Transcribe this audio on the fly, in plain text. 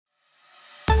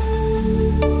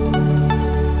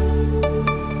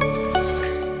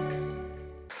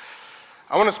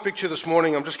want to speak to you this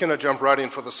morning. I'm just going to jump right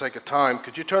in for the sake of time.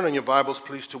 Could you turn in your Bibles,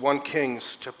 please, to 1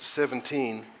 Kings chapter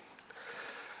 17?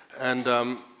 And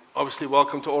obviously,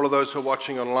 welcome to all of those who are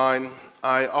watching online.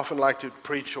 I often like to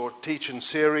preach or teach in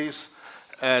series,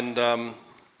 but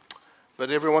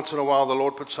every once in a while, the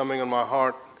Lord puts something on my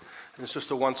heart, and it's just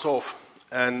a once-off.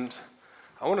 And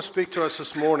I want to speak to us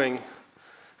this morning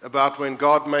about when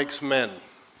God makes men.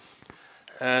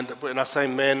 And when I say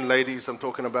men, ladies, I'm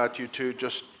talking about you too.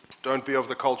 Just don't be of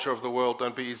the culture of the world.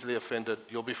 Don't be easily offended.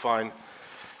 You'll be fine.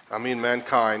 I mean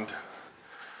mankind.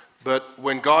 But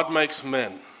when God makes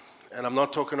men, and I'm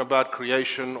not talking about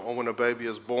creation or when a baby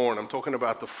is born, I'm talking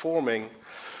about the forming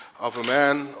of a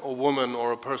man or woman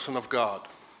or a person of God.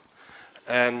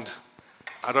 And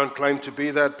I don't claim to be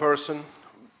that person.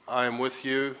 I am with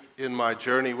you in my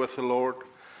journey with the Lord.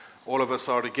 All of us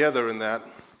are together in that.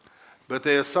 But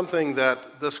there's something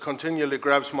that this continually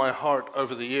grabs my heart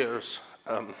over the years.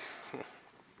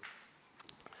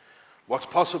 What's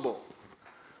possible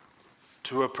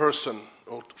to a person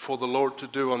or for the Lord to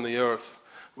do on the earth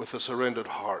with a surrendered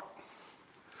heart,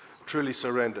 truly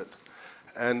surrendered.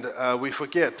 And we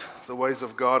forget the ways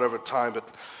of God over time, but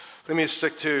let me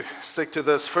stick to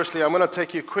this. Firstly, I'm going to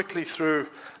take you quickly through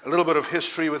a little bit of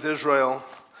history with Israel,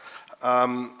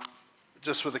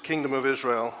 just with the kingdom of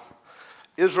Israel.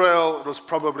 Israel was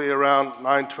probably around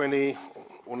 920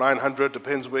 or 900,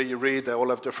 depends where you read, they all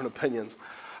have different opinions,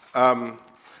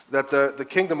 that the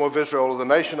kingdom of Israel, or the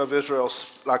nation of Israel,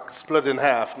 split in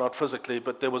half, not physically,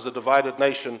 but there was a divided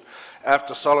nation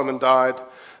after Solomon died.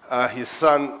 His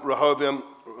son, Rehoboam,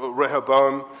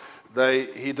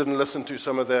 he didn't listen to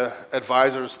some of the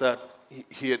advisors that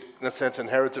he had, in a sense,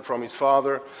 inherited from his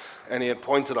father, and he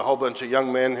appointed a whole bunch of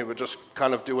young men who would just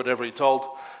kind of do whatever he told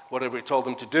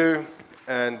them to do.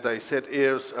 And they said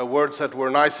words that were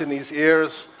nice in his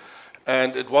ears,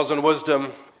 and it wasn't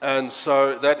wisdom. And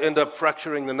so that ended up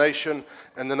fracturing the nation,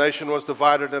 and the nation was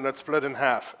divided and it split in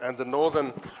half. And the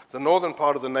northern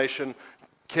part of the nation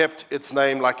kept its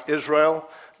name like Israel,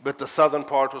 but the southern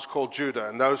part was called Judah,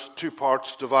 and those two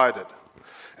parts divided.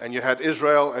 And you had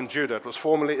Israel and Judah. It was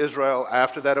formerly Israel.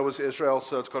 After that it was Israel,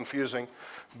 so it's confusing.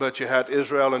 But you had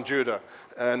Israel and Judah.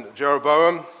 And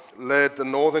Jeroboam led the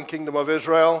northern kingdom of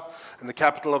Israel, and the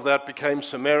capital of that became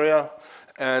Samaria.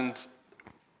 And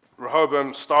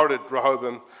Rehoboam,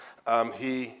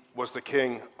 he was the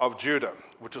king of Judah,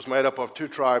 which was made up of two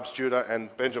tribes, Judah and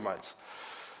Benjamites.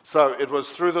 So it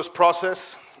was through this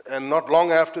process, and not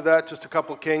long after that, just a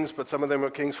couple of kings, but some of them were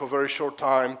kings for a very short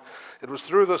time. It was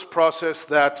through this process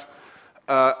that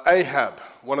Ahab,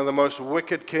 one of the most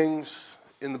wicked kings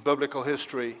in the biblical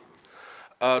history,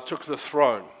 took the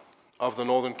throne of the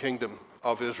northern kingdom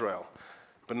of Israel,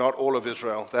 but not all of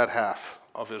Israel, that half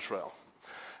of Israel.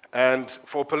 And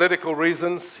for political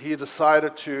reasons, he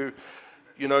decided to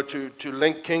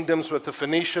link kingdoms with the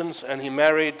Phoenicians, and he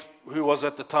married who was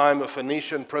at the time a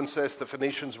Phoenician princess. The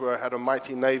Phoenicians had a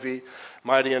mighty navy,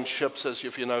 mighty in ships, as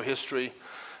if you know history.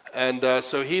 And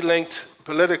so he linked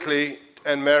politically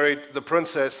and married the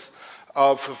princess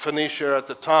of Phoenicia at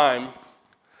the time,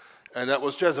 and that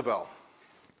was Jezebel.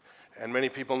 And many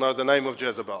people know the name of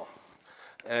Jezebel.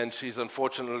 And she's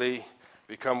unfortunately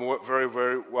become very,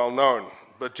 very well known.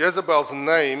 But Jezebel's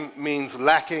name means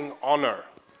lacking honor.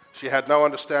 She had no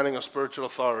understanding of spiritual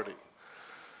authority.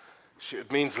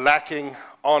 It means lacking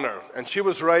honor. And she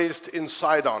was raised in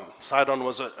Sidon. Sidon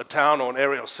was a town or an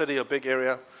area, a city, a big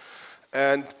area.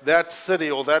 And that city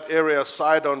or that area,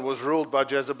 Sidon, was ruled by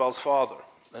Jezebel's father.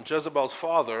 And Jezebel's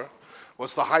father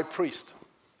was the high priest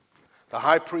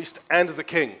and the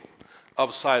king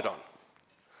of Sidon.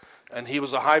 And he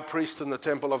was a high priest in the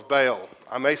temple of Baal.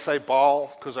 I may say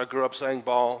Baal because I grew up saying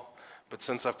Baal, but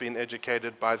since I've been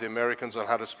educated by the Americans on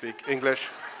how to speak English,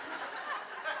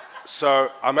 so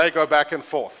I may go back and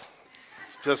forth.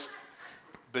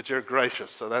 But you're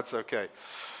gracious, so that's okay.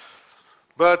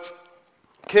 But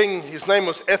king, his name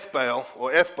was Ethbaal,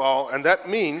 or Ethbaal, and that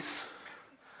means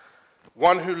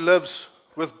one who lives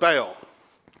with Baal.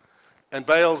 And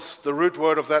the root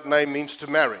word of that name means to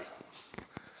marry.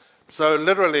 So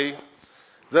literally,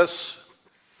 this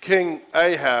King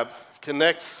Ahab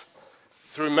connects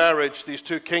through marriage these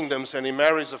two kingdoms, and he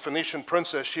marries a Phoenician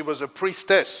princess. She was a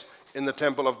priestess in the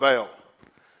temple of Baal,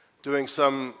 doing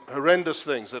some horrendous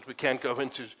things that we can't go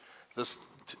into this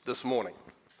morning.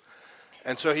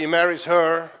 And so he marries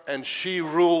her, and she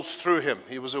rules through him.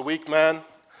 He was a weak man,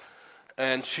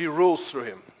 and she rules through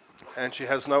him. And she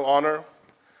has no honor.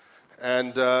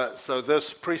 And so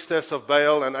this priestess of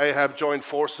Baal and Ahab join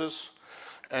forces.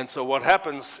 And so what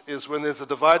happens is when there's a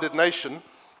divided nation,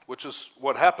 which is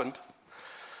what happened,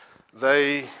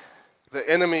 they the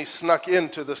enemy snuck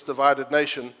into this divided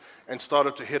nation and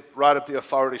started to hit right at the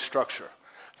authority structure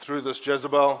through this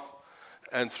Jezebel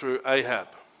and through Ahab.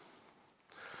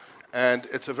 And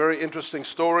it's a very interesting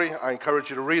story. I encourage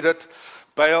you to read it.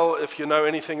 Baal, if you know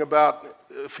anything about,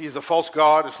 if he's a false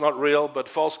god, it's not real, but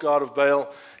false god of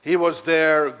Baal, he was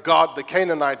their god, the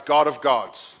Canaanite god of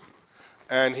gods.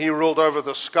 And he ruled over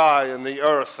the sky and the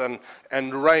earth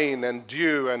and rain and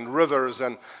dew and rivers.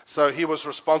 And so he was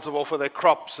responsible for their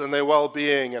crops and their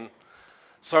well-being and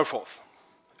so forth.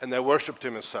 And they worshipped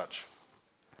him as such.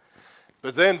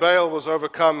 But then Baal was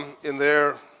overcome in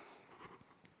their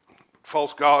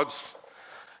false gods.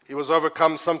 He was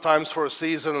overcome sometimes for a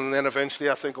season and then eventually,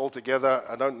 I think, altogether.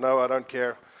 I don't know, I don't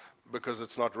care, because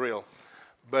it's not real.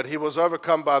 But he was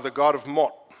overcome by the god of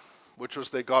Mot, which was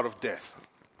their god of death.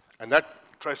 And that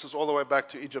traces all the way back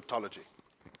to Egyptology.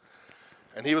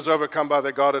 And he was overcome by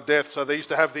the god of death. So they used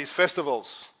to have these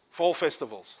festivals, fall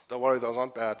festivals. Don't worry, those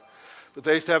aren't bad. But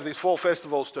they used to have these fall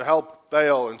festivals to help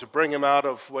Baal and to bring him out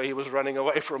of where he was running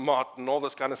away from Mot and all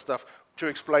this kind of stuff to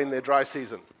explain their dry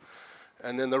season.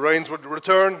 And then the rains would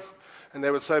return, and they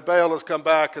would say, Baal has come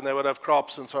back, and they would have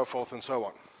crops and so forth and so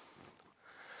on.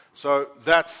 So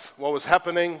that's what was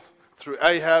happening through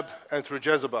Ahab and through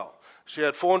Jezebel. She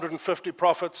had 450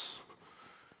 prophets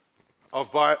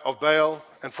of Baal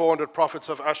and 400 prophets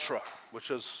of Asherah,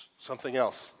 which is something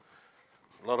else.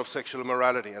 A lot of sexual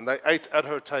immorality. And they ate at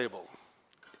her table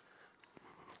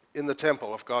in the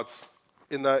temple of God's,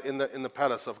 in the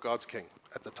palace of God's king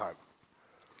at the time.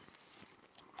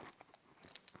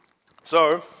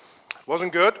 So, it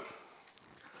wasn't good.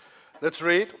 Let's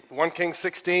read 1 Kings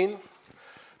 16,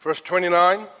 verse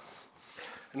 29.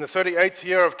 In the 38th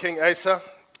year of King Asa,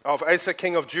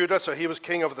 king of Judah, so he was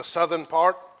king of the southern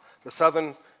part, the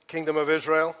southern kingdom of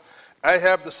Israel,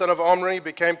 Ahab, the son of Omri,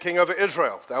 became king over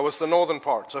Israel. That was the northern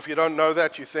part. So if you don't know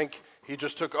that, you think he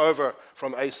just took over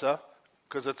from Asa,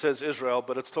 because it says Israel,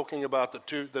 but it's talking about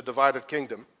the divided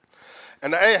kingdom.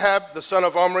 And Ahab, the son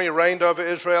of Omri, reigned over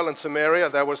Israel and Samaria.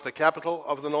 That was the capital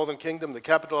of the northern kingdom. The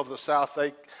capital of the south,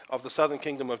 of the southern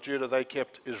kingdom of Judah, they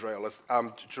kept Israel,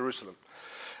 Jerusalem.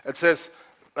 It says,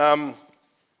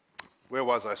 where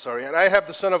was I? Sorry. And Ahab,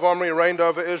 the son of Omri, reigned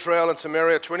over Israel and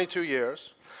Samaria 22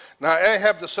 years. Now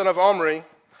Ahab, the son of Omri,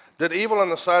 did evil in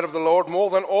the sight of the Lord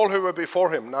more than all who were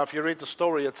before him. Now, if you read the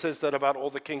story, it says that about all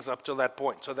the kings up till that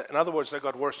point. So, in other words, they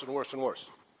got worse and worse and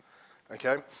worse.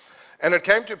 Okay? And it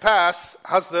came to pass,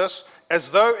 how's this, as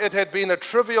though it had been a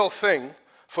trivial thing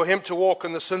for him to walk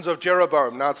in the sins of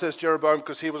Jeroboam. Now it says Jeroboam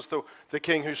because he was the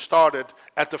king who started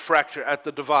at the fracture, at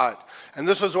the divide. And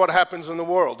this is what happens in the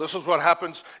world. This is what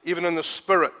happens even in the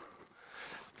spirit.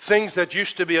 Things that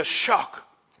used to be a shock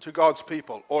to God's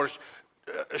people or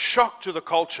a shock to the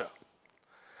culture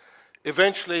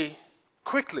eventually,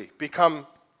 quickly become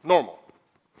normal.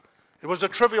 It was a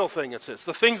trivial thing, it says.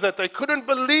 The things that they couldn't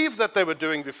believe that they were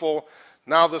doing before,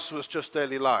 now this was just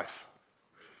daily life.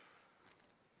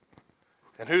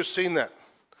 And who's seen that?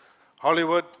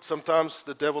 Hollywood, sometimes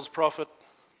the devil's prophet,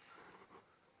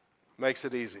 makes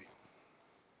it easy.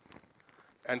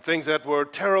 And things that were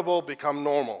terrible become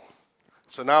normal.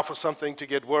 So now for something to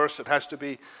get worse, it has to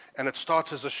be, and it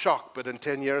starts as a shock, but in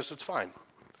 10 years it's fine.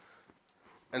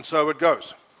 And so it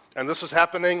goes. And this is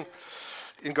happening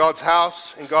in God's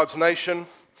house, in God's nation.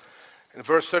 In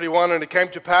verse 31, and it came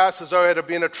to pass as though it had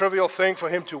been a trivial thing for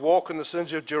him to walk in the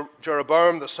sins of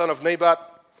Jeroboam, the son of Nebat,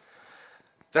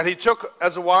 that he took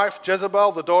as a wife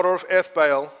Jezebel, the daughter of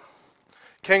Ethbaal,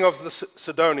 king of the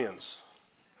Sidonians.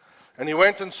 And he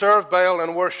went and served Baal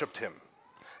and worshipped him.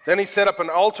 Then he set up an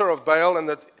altar of Baal in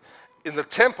the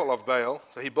temple of Baal.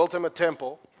 So he built him a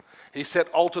temple. He set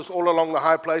altars all along the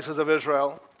high places of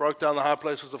Israel, broke down the high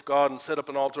places of God and set up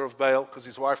an altar of Baal because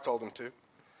his wife told him to.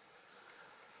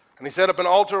 And he set up an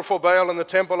altar for Baal in the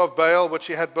temple of Baal, which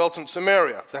he had built in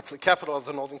Samaria. That's the capital of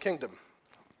the northern kingdom.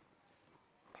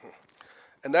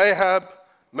 And Ahab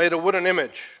made a wooden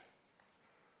image,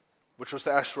 which was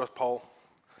the Asherah pole.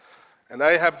 And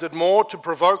Ahab did more to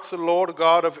provoke the Lord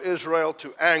God of Israel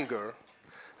to anger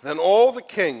than all the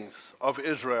kings of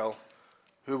Israel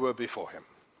who were before him.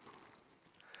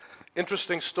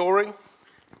 Interesting story,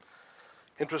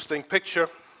 interesting picture.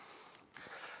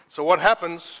 So what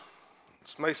happens,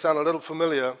 this may sound a little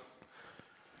familiar,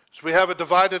 is we have a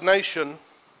divided nation,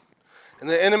 and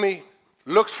the enemy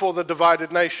looks for the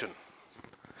divided nation.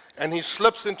 And he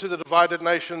slips into the divided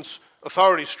nation's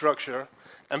authority structure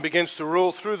and begins to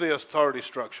rule through the authority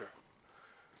structure.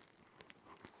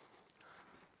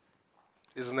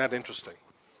 Isn't that interesting?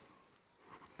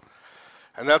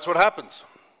 And that's what happens.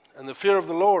 And the fear of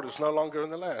the Lord is no longer in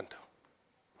the land.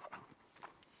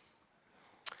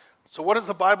 So what does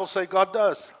the Bible say God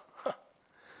does?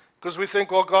 Because we think,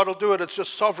 well, God will do it. It's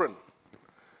just sovereign.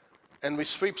 And we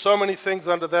sweep so many things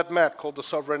under that mat called the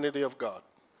sovereignty of God.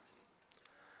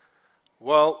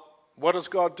 Well, what does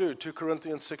God do? 2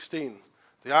 Corinthians 16.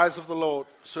 The eyes of the Lord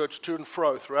search to and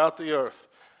fro throughout the earth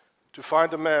to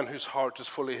find a man whose heart is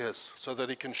fully his, so that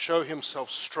he can show himself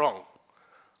strong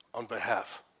on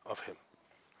behalf of him.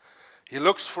 He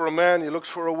looks for a man, he looks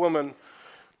for a woman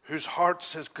whose heart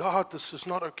says, God, this is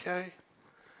not okay.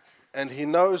 And he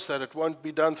knows that it won't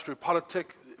be done through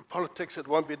politics, it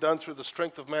won't be done through the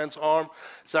strength of man's arm.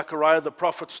 Zechariah the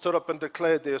prophet stood up and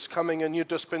declared, there's coming a new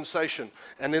dispensation.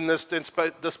 And in this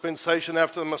dispensation,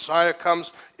 after the Messiah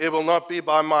comes, it will not be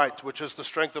by might, which is the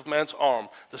strength of man's arm,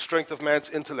 the strength of man's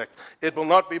intellect. It will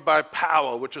not be by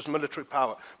power, which is military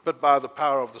power, but by the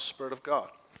power of the Spirit of God,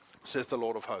 says the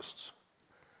Lord of hosts.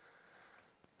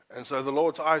 And so the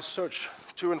Lord's eyes search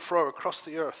to and fro across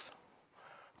the earth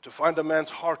to find a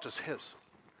man's heart as his,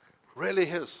 really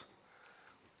his.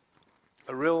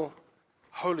 A real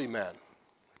holy man.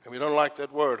 And we don't like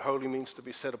that word. Holy means to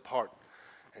be set apart.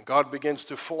 And God begins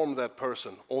to form that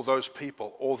person, or those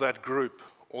people, or that group,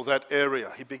 or that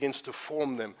area. He begins to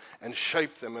form them and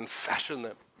shape them and fashion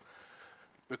them.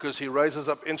 Because he raises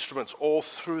up instruments all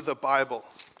through the Bible.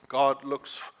 God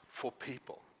looks for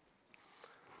people.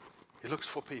 He looks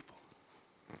for people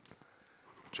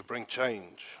to bring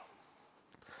change.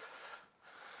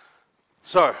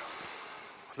 So,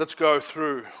 let's go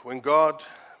through when God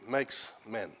makes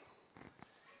men.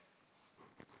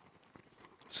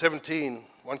 1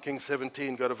 Kings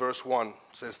 17, go to verse 1,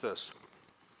 says this.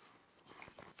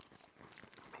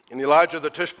 And Elijah the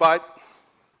Tishbite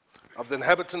of the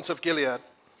inhabitants of Gilead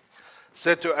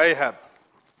said to Ahab,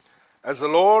 as the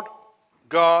Lord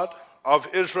God of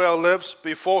Israel lives,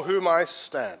 before whom I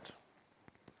stand.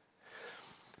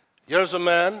 Here's a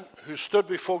man who stood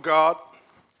before God.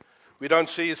 We don't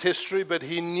see his history, but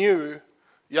he knew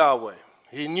Yahweh.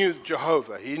 He knew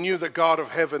Jehovah. He knew the God of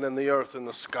heaven and the earth and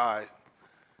the sky.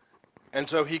 And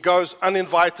so he goes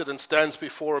uninvited and stands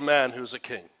before a man who's a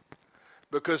king,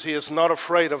 because he is not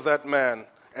afraid of that man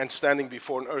and standing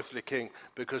before an earthly king,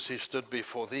 because he stood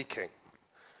before the king.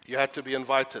 You had to be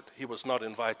invited. He was not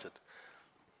invited.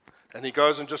 And he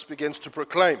goes and just begins to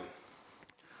proclaim.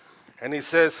 And he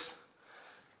says,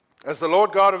 as the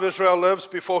Lord God of Israel lives,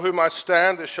 before whom I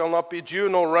stand, there shall not be dew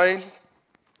nor rain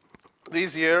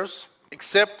these years,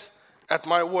 except at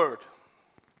my word.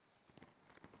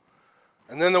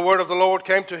 And then the word of the Lord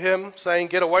came to him, saying,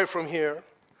 get away from here,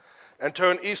 and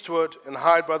turn eastward and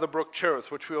hide by the brook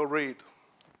Cherith, which we'll read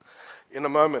in a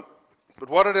moment. But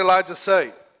what did Elijah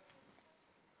say?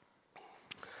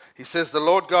 He says, the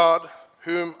Lord God,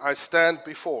 whom I stand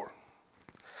before.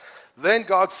 Then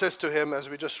God says to him, as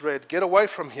we just read, get away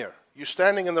from here. You're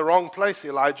standing in the wrong place,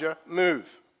 Elijah.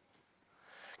 Move.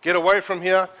 Get away from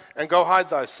here and go hide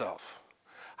thyself.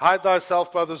 Hide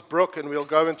thyself by this brook, and we'll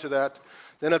go into that.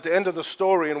 Then at the end of the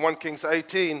story in 1 Kings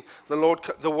 18, the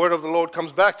word of the Lord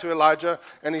comes back to Elijah,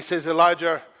 and he says,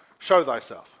 Elijah, show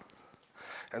thyself.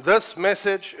 And this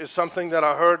message is something that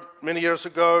I heard many years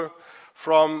ago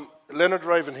from Leonard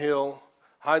Ravenhill,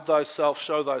 hide thyself,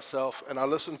 show thyself. And I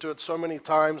listened to it so many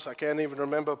times, I can't even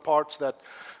remember parts that,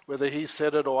 whether he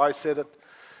said it or I said it,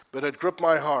 but it gripped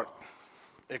my heart.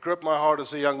 It gripped my heart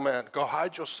as a young man. Go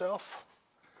hide yourself,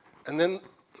 and then,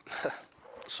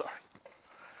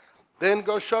 then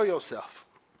go show yourself.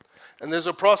 And there's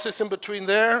a process in between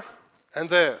there and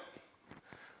there.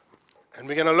 And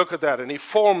we're going to look at that. And he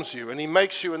forms you, and he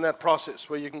makes you in that process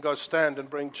where you can go stand and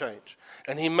bring change.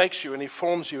 And he makes you, and he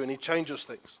forms you, and he changes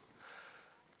things.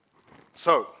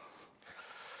 So,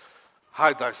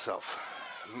 hide thyself.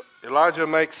 Elijah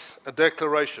makes a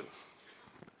declaration.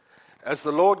 As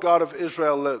the Lord God of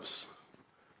Israel lives,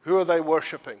 who are they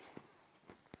worshiping?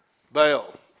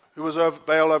 Baal. Who was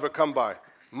Baal overcome by?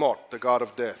 Mot, the god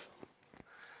of death.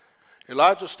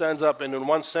 Elijah stands up, and in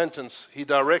one sentence, he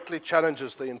directly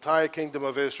challenges the entire kingdom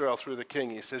of Israel through the king.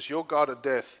 He says, your God of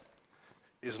death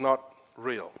is not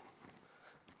real.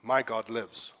 My God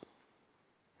lives.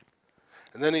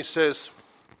 And then he says,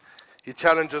 he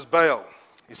challenges Baal.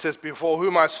 He says, before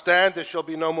whom I stand, there shall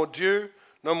be no more dew,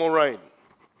 no more rain.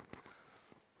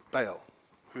 Baal,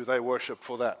 who they worship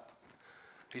for that.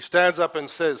 He stands up and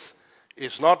says,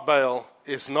 it's not Baal,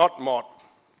 it's not Mot,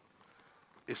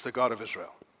 it's the God of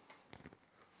Israel.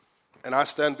 And I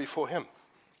stand before him.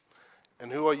 And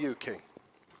who are you, king?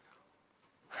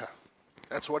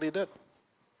 That's what he did.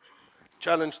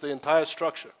 Challenged the entire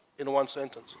structure in one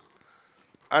sentence.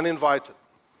 Uninvited.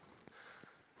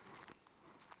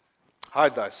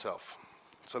 Hide thyself.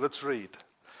 So let's read.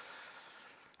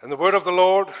 And the word of the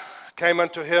Lord came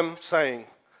unto him, saying,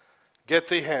 Get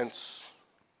thee hence,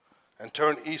 and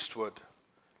turn eastward,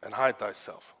 and hide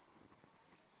thyself.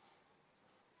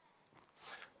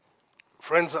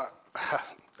 Friends,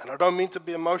 and I don't mean to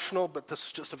be emotional, but this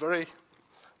is just a very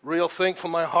real thing from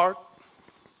my heart.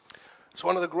 It's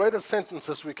one of the greatest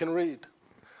sentences we can read.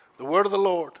 The word of the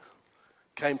Lord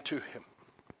came to him.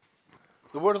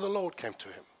 The word of the Lord came to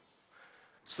him.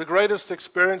 It's the greatest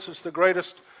experience, it's the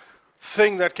greatest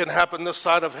thing that can happen this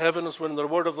side of heaven is when the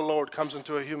word of the Lord comes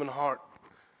into a human heart,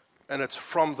 and it's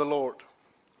from the Lord.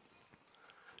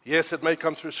 Yes, it may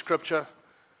come through Scripture,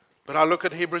 but I look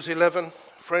at Hebrews 11.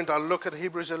 Friend, I look at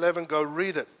Hebrews 11, go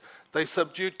read it. They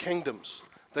subdued kingdoms.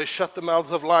 They shut the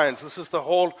mouths of lions. This is the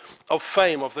hall of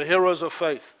fame of the heroes of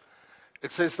faith.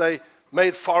 It says they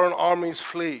made foreign armies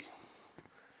flee.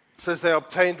 It says they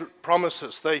obtained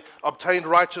promises. They obtained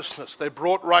righteousness. They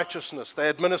brought righteousness. They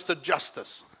administered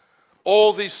justice.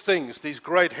 All these things, these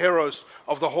great heroes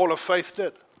of the hall of faith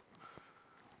did.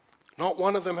 Not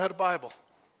one of them had a Bible.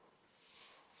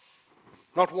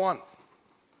 Not one.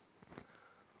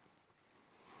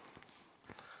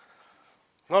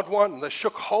 Not one. They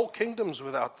shook whole kingdoms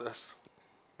without this.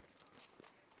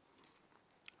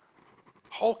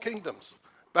 Whole kingdoms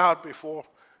bowed before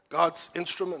God's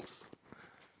instruments.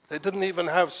 They didn't even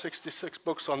have 66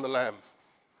 books on the Lamb.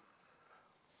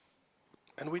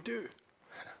 And we do.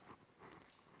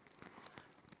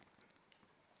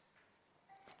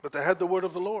 But they had the word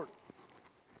of the Lord.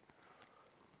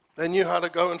 They knew how to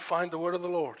go and find the word of the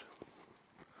Lord.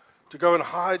 To go and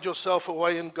hide yourself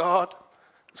away in God.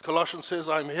 As Colossians says,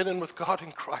 I'm hidden with God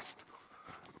in Christ.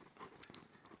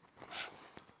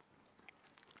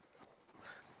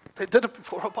 They did it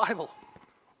before a Bible.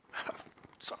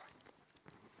 Sorry.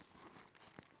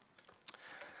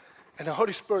 And the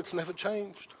Holy Spirit's never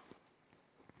changed.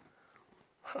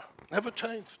 Never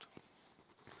changed.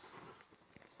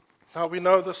 Now we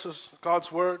know this is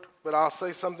God's word, but I'll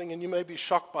say something and you may be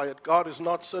shocked by it. God is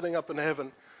not sitting up in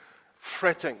heaven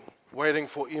fretting, waiting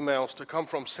for emails to come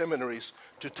from seminaries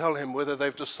to tell him whether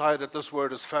they've decided this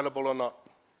word is fallible or not.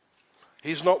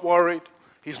 He's not worried.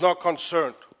 He's not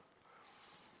concerned.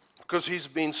 Because he's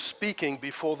been speaking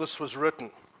before this was written.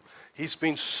 He's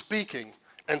been speaking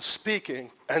and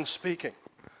speaking and speaking.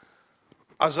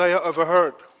 Isaiah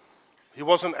overheard. He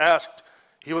wasn't asked.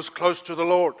 He was close to the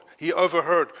Lord. He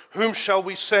overheard. Whom shall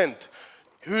we send?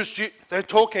 They're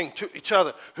talking to each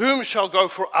other. Whom shall go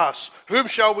for us? Whom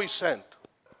shall we send?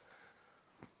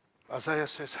 Isaiah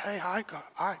says, hey,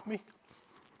 me.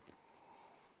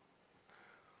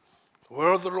 The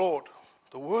word of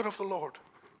the Lord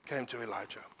came to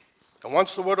Elijah. And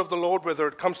once the word of the Lord, whether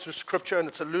it comes through Scripture and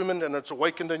it's illumined and it's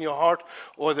awakened in your heart,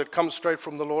 or whether it comes straight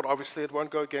from the Lord, obviously it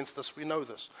won't go against us. We know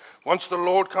this. Once the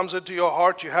Lord comes into your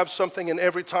heart, you have something, and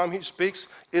every time he speaks,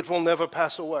 it will never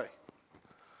pass away.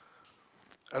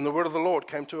 And the word of the Lord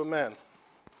came to a man.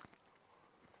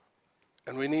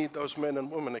 And we need those men and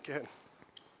women again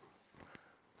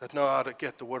that know how to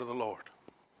get the word of the Lord.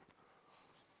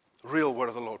 The real word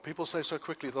of the Lord. People say so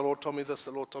quickly, the Lord told me this, the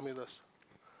Lord told me this.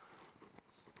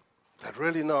 That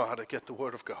really know how to get the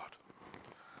word of God.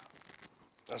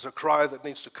 There's a cry that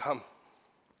needs to come.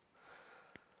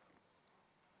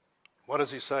 What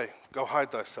does he say? Go hide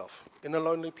thyself in a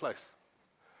lonely place.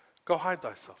 Go hide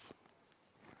thyself.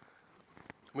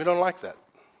 We don't like that.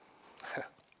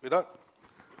 We don't.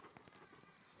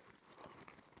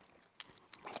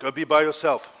 Go be by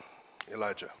yourself,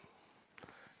 Elijah.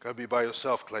 Go be by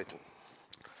yourself, Clayton.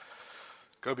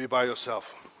 Go be by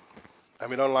yourself.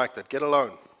 And we don't like that. Get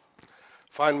alone.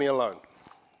 Find me alone.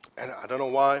 And I don't know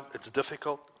why. It's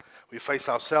difficult. We face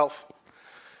ourselves.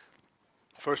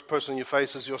 First person you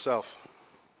face is yourself.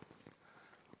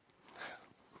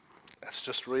 That's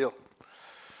just real.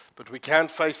 But we can't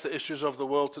face the issues of the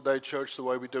world today, church, the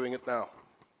way we're doing it now.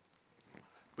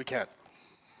 We can't.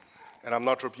 And I'm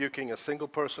not rebuking a single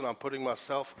person. I'm putting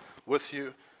myself with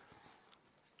you.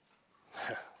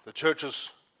 The church is,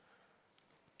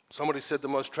 somebody said the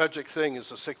most tragic thing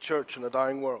is a sick church in a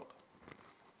dying world.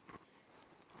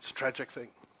 It's a tragic thing.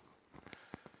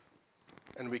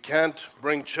 And we can't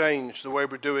bring change the way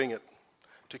we're doing it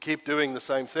to keep doing the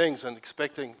same things and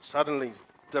expecting suddenly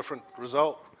different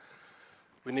result.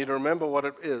 We need to remember what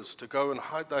it is to go and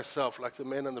hide thyself like the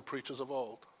men and the preachers of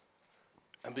old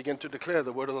and begin to declare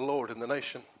the word of the Lord in the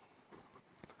nation.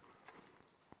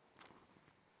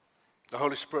 The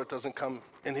Holy Spirit doesn't come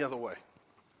any other way.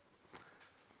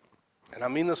 And I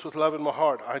mean this with love in my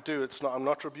heart. I do. I'm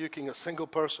not rebuking a single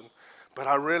person. But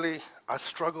I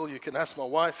struggle. You can ask my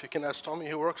wife. You can ask Tommy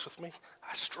who works with me.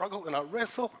 I struggle and I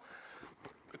wrestle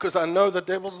because I know the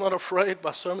devil's not afraid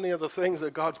by so many of the things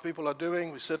that God's people are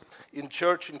doing. We sit in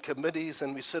church in committees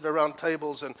and we sit around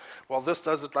tables and, well, this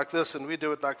does it like this and we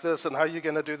do it like this and how are you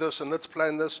going to do this and let's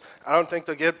plan this. I don't think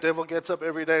the devil gets up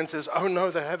every day and says, oh no,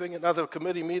 they're having another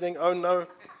committee meeting. Oh no.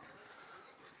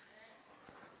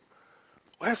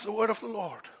 Where's the word of the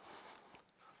Lord?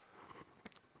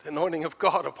 The anointing of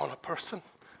God upon a person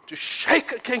to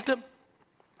shake a kingdom.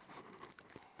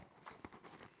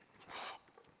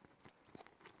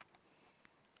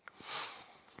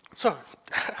 So,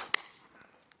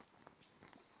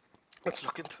 let's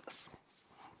look into this.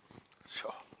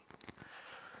 Sure.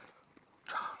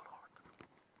 Oh,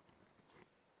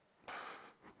 Lord.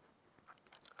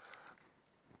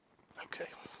 Okay.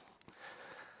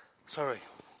 Sorry.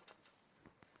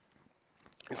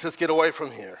 It says, get away from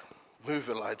here. Move,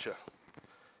 Elijah.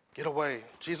 Get away.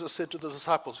 Jesus said to the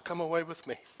disciples, come away with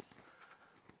me.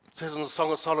 It says in the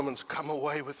Song of Solomon, come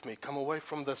away with me. Come away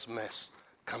from this mess.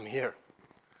 Come here.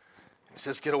 He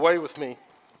says, get away with me.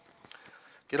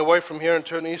 Get away from here and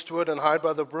turn eastward and hide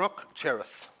by the brook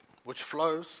Cherith, which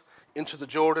flows into the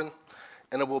Jordan.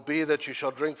 And it will be that you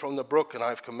shall drink from the brook, and I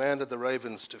have commanded the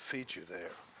ravens to feed you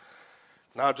there.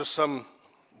 Now,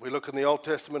 we look in the Old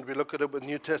Testament, we look at it with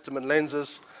New Testament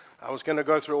lenses. I was going to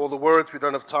go through all the words, we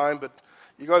don't have time, but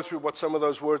you go through what some of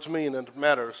those words mean, and it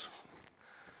matters.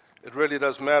 It really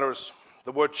does matter.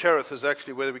 The word Cherith is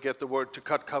actually where we get the word to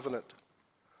cut covenant.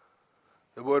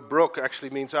 The word brook actually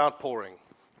means outpouring.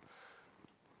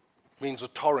 It means a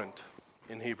torrent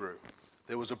in Hebrew.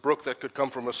 There was a brook that could come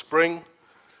from a spring,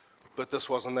 but this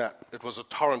wasn't that. It was a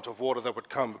torrent of water that would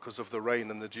come because of the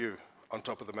rain and the dew on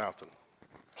top of the mountain.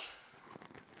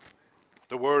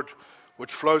 The word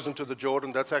which flows into the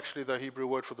Jordan, that's actually the Hebrew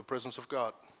word for the presence of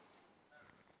God.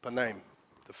 Panem,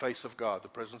 the face of God, the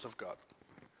presence of God.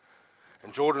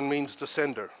 And Jordan means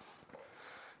descender.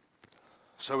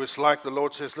 So it's like the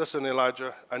Lord says, listen,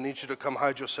 Elijah, I need you to come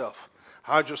hide yourself.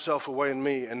 Hide yourself away in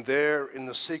me. And there in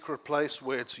the secret place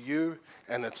where it's you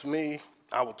and it's me,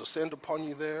 I will descend upon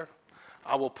you there.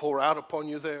 I will pour out upon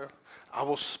you there. I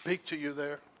will speak to you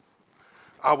there.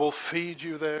 I will feed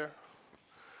you there.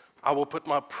 I will put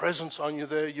my presence on you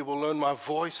there. You will learn my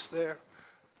voice there.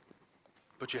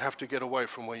 But you have to get away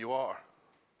from where you are.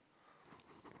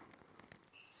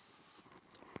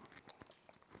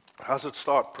 How does it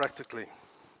start practically?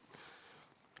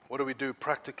 What do we do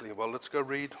practically? Well, let's go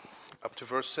read up to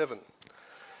verse 7. It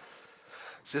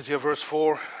says here, verse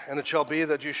 4, and it shall be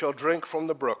that you shall drink from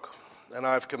the brook, and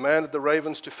I have commanded the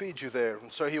ravens to feed you there. And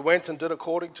so he went and did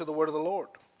according to the word of the Lord.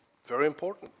 Very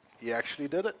important. He actually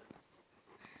did it.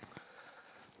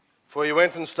 For he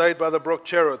went and stayed by the brook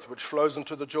Cherith, which flows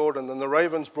into the Jordan. And the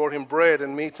ravens brought him bread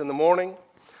and meat in the morning,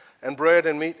 and bread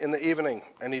and meat in the evening.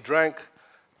 And he drank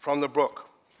from the brook.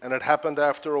 And it happened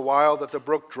after a while that the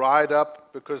brook dried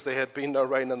up because there had been no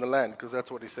rain in the land, because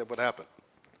that's what he said would happen.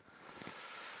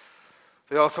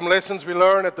 There are some lessons we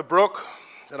learn at the brook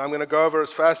that I'm going to go over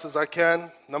as fast as I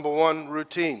can. Number one,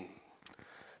 routine.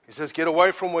 He says, get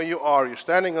away from where you are. You're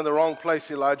standing in the wrong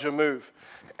place, Elijah, move.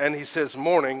 And he says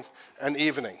morning and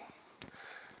evening.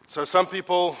 So some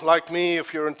people, like me,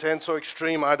 if you're intense or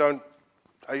extreme, I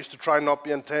used to try and not be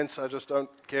intense. I just don't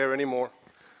care anymore.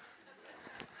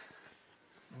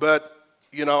 But,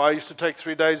 you know, I used to take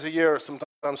 3 days a year,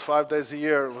 sometimes 5 days a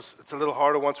year. It's a little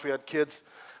harder once we had kids.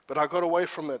 But I got away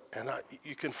from it, and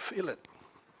you can feel it.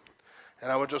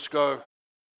 And I would just go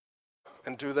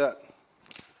and do that.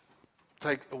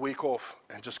 Take a week off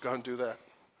and just go and do that.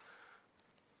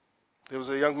 There was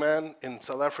a young man in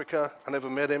South Africa. I never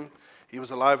met him. He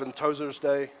was alive in Tozer's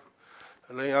day.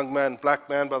 A young man, black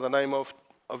man by the name of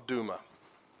Duma.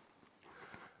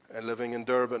 And living in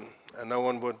Durban. And no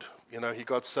one would, he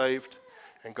got saved.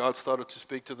 And God started to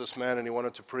speak to this man and he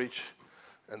wanted to preach.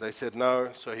 And they said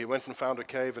no. So he went and found a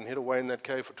cave and hid away in that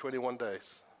cave for 21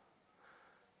 days.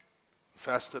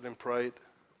 Fasted and prayed.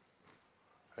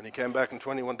 And he came back in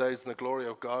 21 days and the glory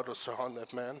of God was on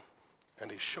that man.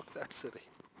 And he shook that city.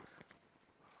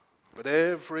 But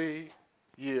every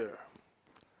year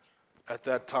at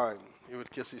that time, he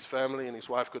would kiss his family and his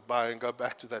wife goodbye and go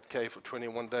back to that cave for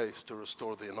 21 days to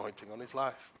restore the anointing on his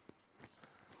life.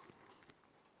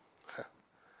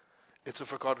 It's a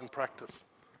forgotten practice.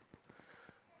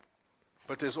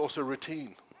 But there's also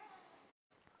routine.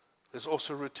 There's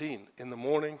also routine in the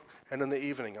morning and in the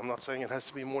evening. I'm not saying it has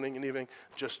to be morning and evening.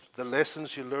 Just the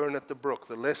lessons you learn at the brook,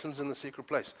 the lessons in the secret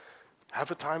place.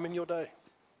 Have a time in your day.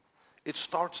 It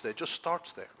starts there, just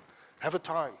starts there. Have a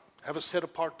time. Have a set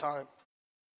apart time.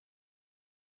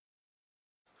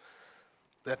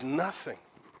 That nothing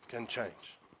can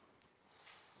change.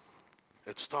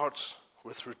 It starts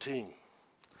with routine.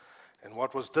 And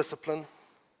what was discipline,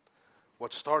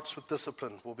 what starts with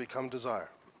discipline will become desire.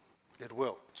 It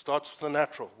will. Starts with the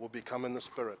natural, will become in the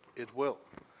spirit. It will.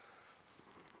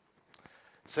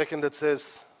 Second, it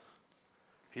says,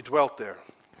 he dwelt there.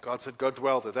 God said, go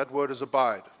dwell there. That word is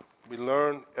abide. We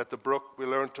learn at the brook, we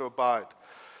learn to abide.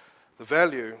 The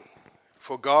value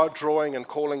for God drawing and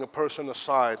calling a person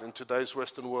aside in today's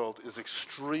Western world is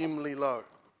extremely low.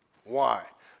 Why?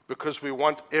 Because we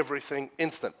want everything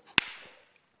instant.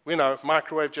 We know,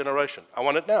 microwave generation. I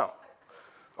want it now.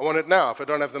 I want it now. If I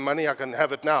don't have the money, I can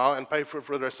have it now and pay for it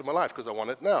for the rest of my life because I want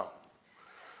it now.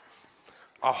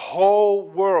 A whole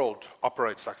world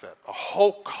operates like that. A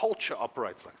whole culture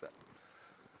operates like that.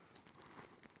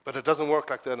 But it doesn't work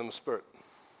like that in the spirit.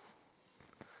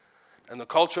 And the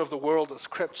culture of the world has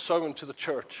crept so into the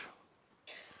church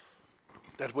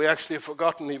that we actually have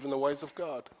forgotten even the ways of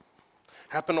God.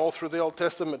 Happened all through the Old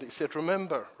Testament. He said,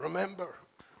 remember, remember,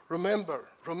 remember,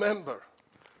 remember.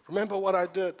 Remember what I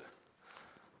did.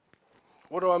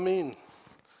 What do I mean?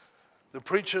 The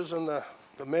preachers and the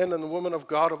men and the women of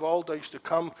God of old, they used to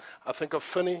come. I think of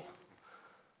Finney,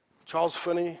 Charles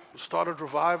Finney, who started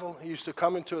revival. He used to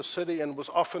come into a city and was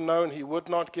often known he would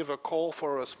not give a call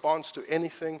for a response to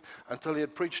anything until he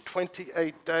had preached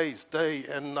 28 days, day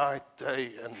and night,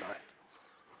 day and night.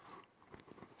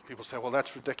 People say, well,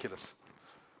 that's ridiculous.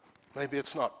 Maybe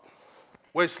it's not.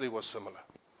 Wesley was similar.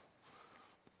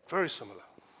 Very similar.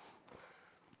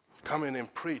 Come in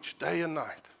and preach day and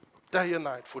night,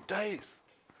 for days,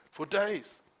 for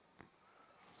days.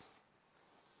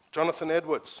 Jonathan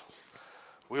Edwards.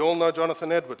 We all know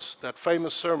Jonathan Edwards, that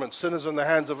famous sermon, Sinners in the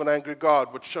Hands of an Angry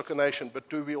God, which shook a nation. But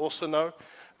do we also know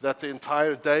that the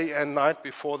entire day and night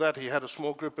before that, he had a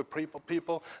small group of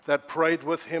people that prayed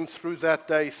with him through that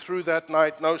day, through that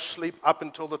night, no sleep up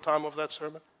until the time of that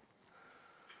sermon?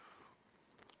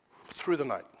 Through the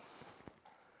night.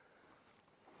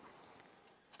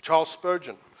 Charles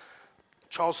Spurgeon,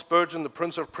 the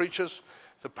Prince of Preachers,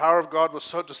 the power of God was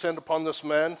so descend upon this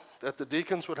man that the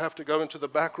deacons would have to go into the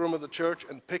back room of the church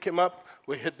and pick him up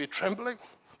where he'd be trembling,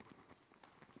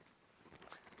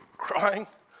 crying,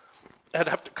 and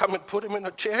have to come and put him in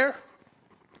a chair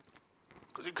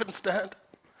because he couldn't stand,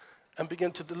 and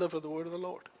begin to deliver the word of the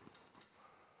Lord.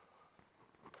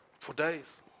 For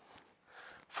days.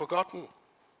 Forgotten.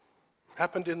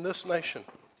 Happened in this nation.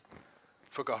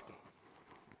 Forgotten.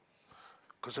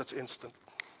 Because it's instant.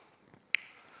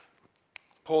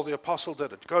 Paul the Apostle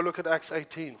did it. Go look at Acts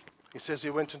 18. He says he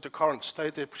went into Corinth,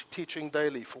 stayed there teaching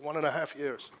daily for 1.5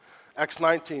 years. Acts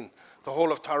 19, the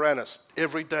hall of Tyrannus.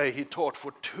 Every day he taught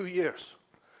for 2 years.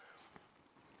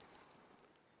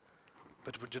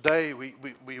 But today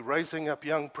we're raising up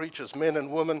young preachers, men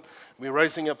and women. We're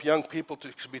raising up young people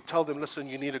to tell them, listen,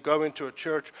 you need to go into a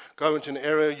church, go into an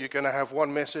area, you're going to have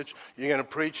one message, you're going to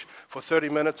preach for 30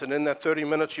 minutes, and in that 30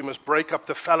 minutes you must break up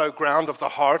the fallow ground of the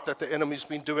heart that the enemy's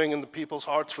been doing in the people's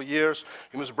hearts for years.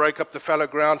 You must break up the fallow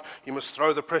ground. You must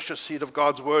throw the precious seed of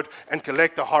God's word and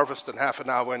collect the harvest in half an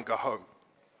hour and go home.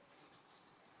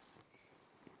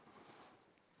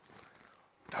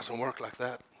 It doesn't work like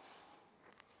that.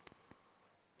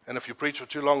 And if you preach for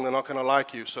too long, they're not going to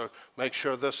like you. So make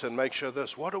sure this and make sure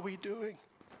this. What are we doing?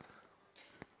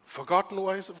 Forgotten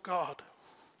ways of God.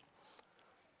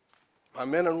 By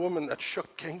men and women that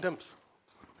shook kingdoms.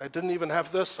 They didn't even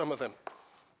have this, some of them.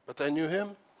 But they knew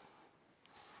him.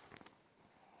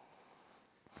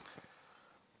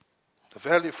 The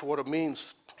value for what it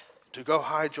means to go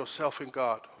hide yourself in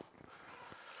God.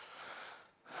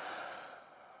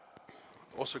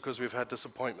 Also because we've had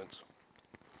disappointments.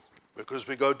 Because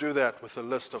we go do that with a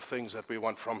list of things that we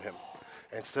want from him,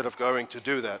 instead of going to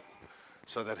do that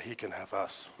so that he can have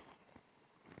us.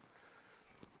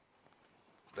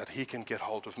 That he can get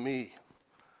hold of me,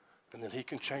 and that he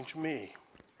can change me,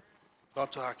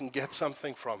 not so I can get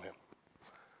something from him.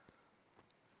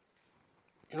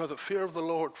 You know, the fear of the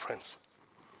Lord, friends.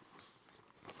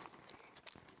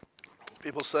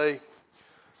 People say,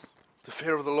 the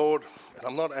fear of the Lord, and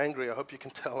I'm not angry, I hope you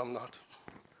can tell I'm not,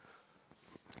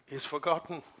 is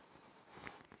forgotten.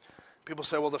 People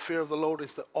say, well, the fear of the Lord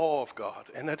is the awe of God.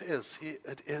 And it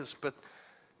is, but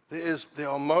there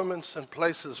are moments and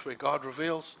places where God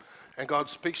reveals and God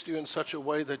speaks to you in such a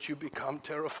way that you become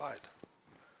terrified.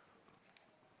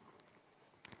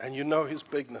 And you know his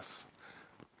bigness.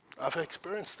 I've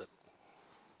experienced it.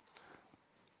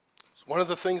 It's one of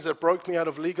the things that broke me out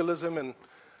of legalism and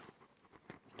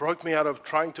broke me out of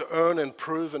trying to earn and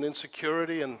prove and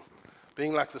insecurity and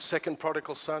being like the second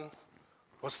prodigal son,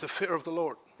 was the fear of the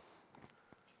Lord.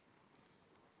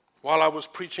 While I was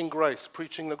preaching grace,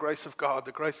 preaching the grace of God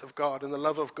and the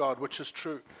love of God, which is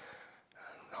true,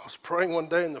 I was praying one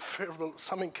day and the fear of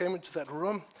something came into that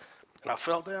room and I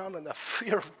fell down and the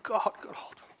fear of God got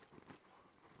hold of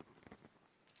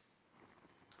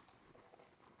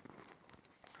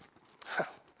me.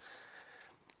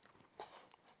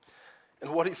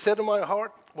 And what he said in my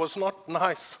heart was not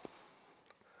nice,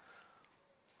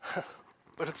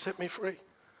 but it set me free.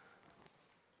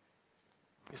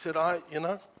 He said, I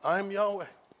am Yahweh.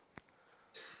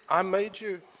 I made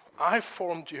you. I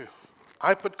formed you.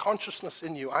 I put consciousness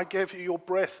in you. I gave you your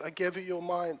breath. I gave you your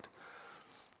mind.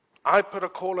 I put a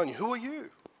call on you. Who are you?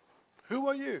 Who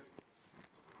are you?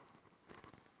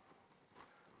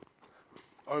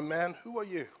 Oh man, who are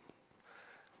you?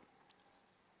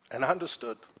 And I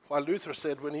understood why Luther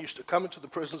said when he used to come into the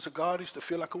presence of God, he used to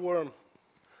feel like a worm.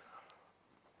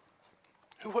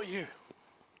 Who are you?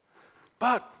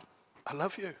 But I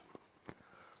love you.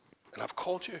 And I've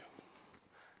called you.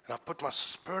 And I've put my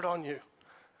spirit on you.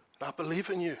 And I believe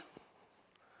in you.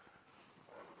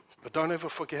 But don't ever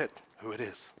forget who it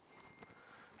is.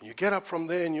 And you get up from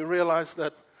there and you realize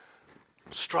that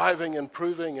striving and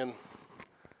proving and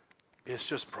is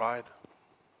just pride.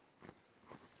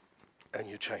 And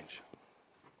you change.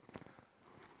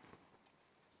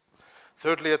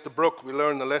 Thirdly, at the brook, we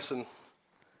learn the lesson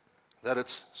that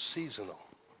it's seasonal.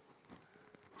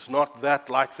 It's not that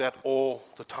like that all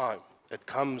the time. It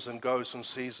comes and goes in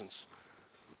seasons.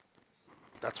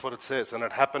 That's what it says. And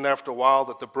it happened after a while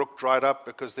that the brook dried up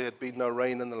because there had been no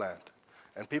rain in the land.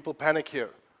 And people panic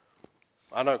here.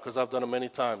 I know, because I've done it many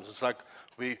times. It's like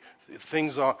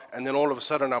things are, and then all of a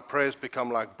sudden our prayers become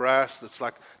like brass. It's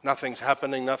like nothing's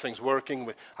happening, nothing's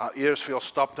working. Our ears feel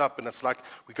stopped up, and it's like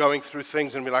we're going through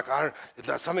things and we're like,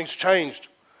 something's changed.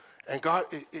 And God,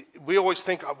 we always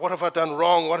think, what have I done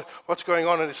wrong? What's going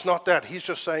on? And it's not that. He's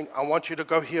just saying, I want you to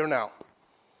go here now.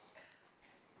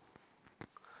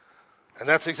 And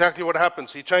that's exactly what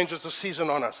happens. He changes the season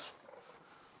on us.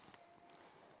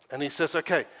 And he says,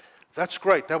 okay, that's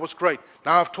great. That was great.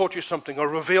 Now I've taught you something or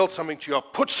revealed something to you.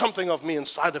 I've put something of me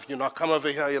inside of you. Now come over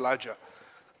here, Elijah.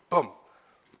 Boom.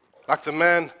 Like the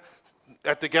man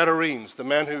at the Gadarenes, the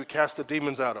man who cast the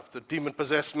demons out of, the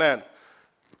demon-possessed man.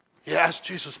 He asked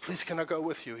Jesus, please can I go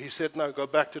with you? He said, no, go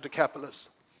back to Decapolis.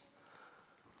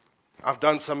 I've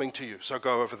done something to you, so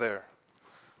go over there.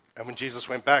 And when Jesus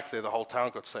went back there, the whole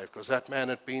town got saved because that man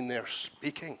had been there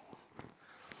speaking.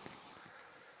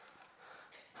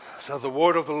 So the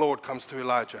word of the Lord comes to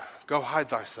Elijah. Go hide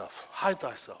thyself. Hide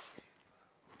thyself.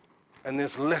 And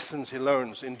there's lessons he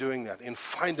learns in doing that, in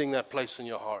finding that place in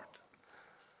your heart.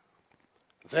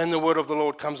 Then the word of the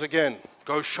Lord comes again.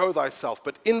 Go show thyself.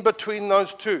 But in between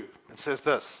those two, it says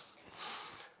this.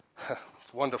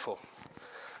 It's wonderful.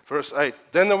 Verse 8.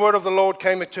 Then the word of the Lord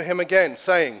came to him again,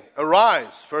 saying,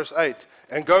 arise, verse 8,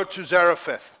 and go to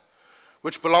Zarephath,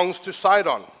 which belongs to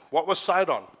Sidon. What was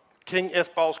Sidon? King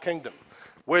Ethbal's kingdom.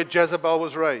 Where Jezebel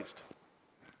was raised,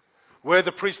 where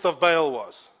the priest of Baal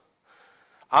was.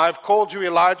 I've called you,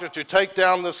 Elijah, to take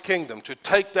down this kingdom, to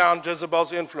take down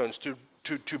Jezebel's influence,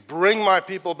 to bring my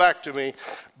people back to me.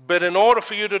 But in order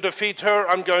for you to defeat her,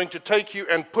 I'm going to take you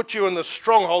and put you in the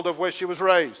stronghold of where she was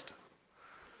raised.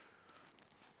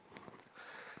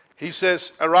 He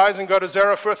says, arise and go to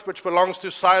Zarephath, which belongs to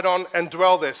Sidon, and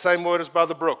dwell there. Same word as by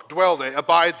the brook. Dwell there,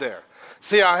 abide there.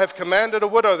 See, I have commanded a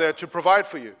widow there to provide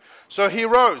for you. So he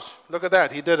rose. Look at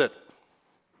that. He did it.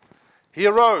 He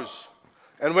arose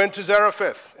and went to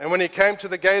Zarephath. And when he came to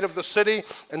the gate of the city,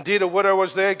 indeed a widow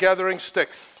was there gathering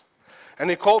sticks.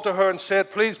 And he called to her and said,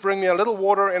 please bring me a little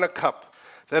water in a cup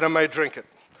that I may drink it.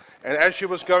 And as she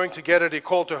was going to get it, he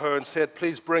called to her and said,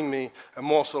 please bring me a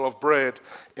morsel of bread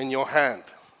in your hand.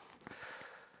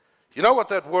 You know what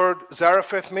that word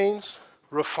Zarephath means?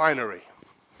 Refinery.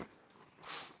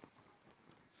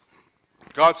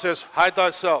 God says, hide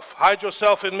thyself. Hide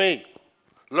yourself in me.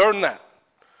 Learn that.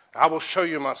 I will show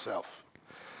you myself.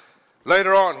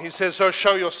 Later on, he says, so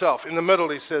show yourself. In the middle,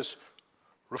 he says,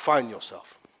 refine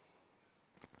yourself.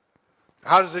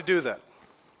 How does he do that?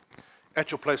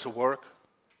 At your place of work,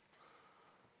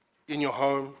 in your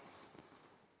home,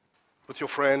 with your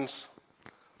friends.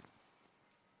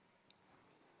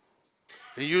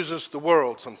 He uses the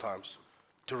world sometimes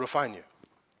to refine you.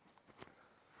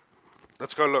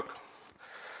 Let's go look.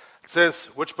 It says,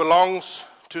 which belongs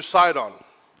to Sidon.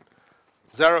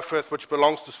 Zarephath, which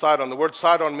belongs to Sidon. The word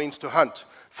Sidon means to hunt.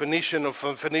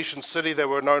 Phoenician city, they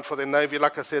were known for their navy.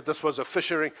 Like I said, this was a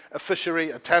fishery,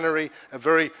 a tannery, a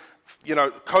very,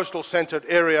 coastal-centered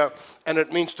area, and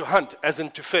it means to hunt, as in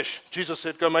to fish. Jesus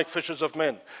said, go make fishers of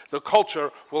men. The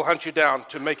culture will hunt you down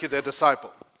to make you their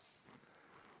disciple.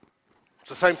 It's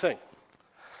the same thing.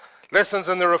 Lessons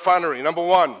in the refinery. Number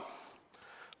one,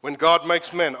 when God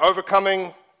makes men,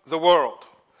 overcoming the world.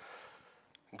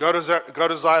 Go to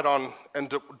Zidon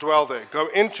and dwell there. Go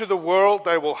into the world.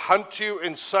 They will hunt you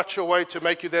in such a way to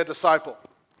make you their disciple.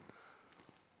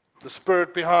 The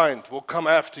spirit behind will come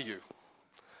after you.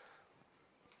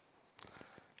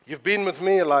 You've been with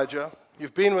me, Elijah.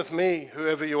 You've been with me,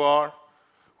 whoever you are,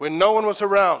 when no one was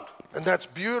around. And that's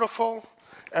beautiful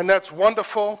and that's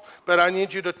wonderful, but I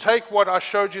need you to take what I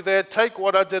showed you there, take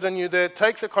what I did in you there,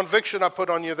 take the conviction I put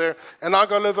on you there, and I'll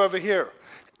go live over here.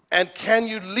 And can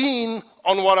you lean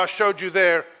on what I showed you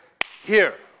there,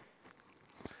 here?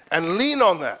 And lean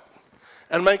on that,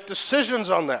 and make decisions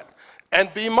on that,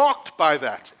 and be marked by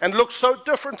that, and look so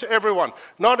different to everyone.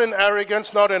 Not in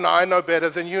arrogance, not in I know better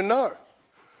than you know.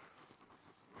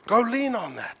 Go lean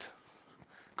on that.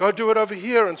 Go do it over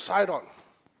here in Sidon.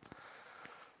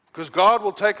 Because God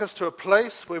will take us to a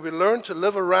place where we learn to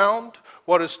live around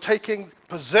what is taking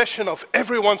possession of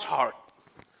everyone's heart.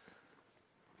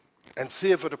 And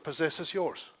see if it possesses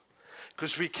yours.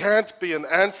 Because we can't be an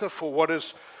answer for what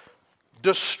is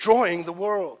destroying the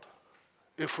world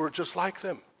if we're just like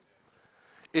them.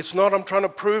 It's not I'm trying to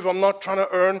prove, I'm not trying to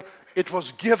earn. It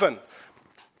was given.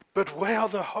 But where are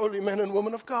the holy men and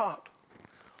women of God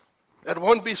that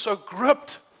won't be so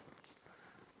gripped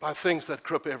by things that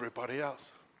grip everybody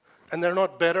else? And they're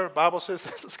not better. The Bible says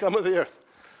they're the scum of the earth.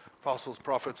 Apostles,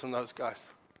 prophets, and those guys.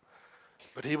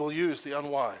 But he will use the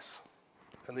unwise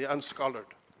and the unscholared.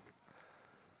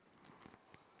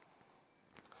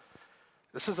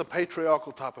 This is a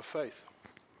patriarchal type of faith.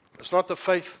 It's not the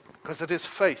faith, because it is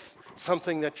faith,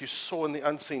 something that you saw in the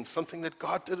unseen, something that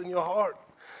God did in your heart,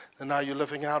 and now you're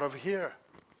living out over here.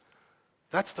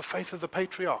 That's the faith of the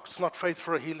patriarchs. It's not faith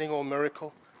for a healing or a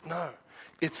miracle. No.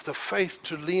 It's the faith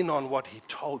to lean on what he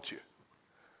told you.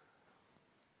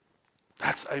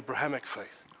 That's Abrahamic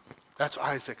faith. That's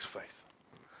Isaac's faith.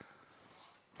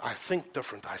 I think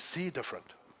different. I see different.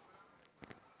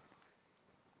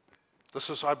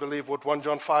 This is, I believe, what 1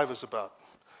 John 5 is about.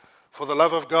 For the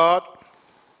love of God,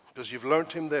 because you've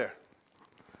learned him there.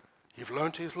 You've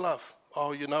learned his love.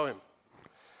 Oh, you know him.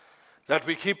 That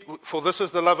we keep, for this is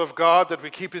the love of God, that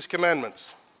we keep his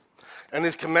commandments. And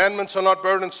his commandments are not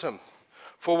burdensome.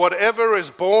 For whatever is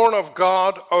born of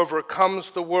God overcomes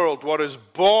the world. What is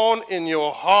born in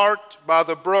your heart by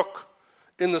the brook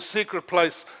in the secret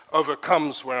place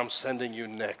overcomes where I'm sending you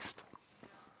next.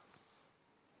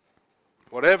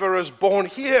 Whatever is born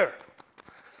here,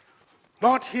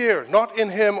 not in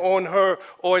him or in her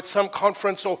or at some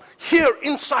conference, or here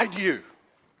inside you,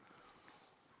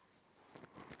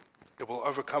 it will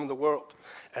overcome the world.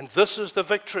 And this is the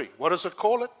victory. What does it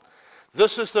call it?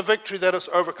 This is the victory that has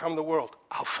overcome the world.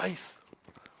 Our faith.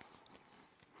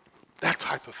 That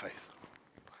type of faith.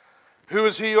 Who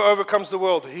is he who overcomes the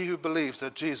world? He who believes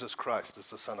that Jesus Christ is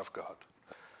the Son of God.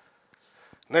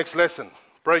 Next lesson.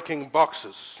 Breaking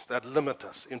boxes that limit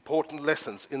us. Important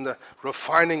lessons in the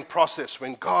refining process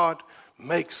when God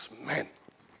makes men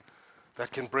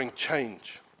that can bring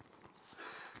change.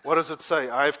 What does it say?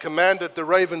 I have commanded the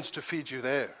ravens to feed you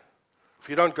there. If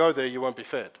you don't go there, you won't be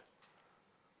fed.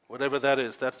 Whatever that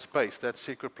is, that space, that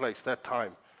secret place, that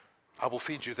time, I will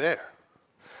feed you there.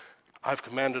 I've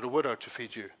commanded a widow to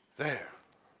feed you there.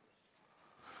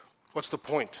 What's the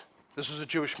point? This is a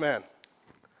Jewish man.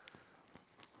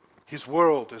 His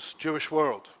world is Jewish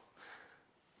world.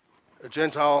 A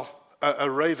Gentile, a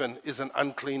raven is an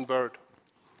unclean bird,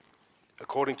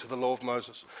 according to the law of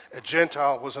Moses. A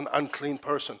Gentile was an unclean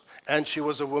person, and she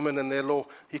was a woman in their law.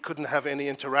 He couldn't have any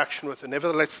interaction with her.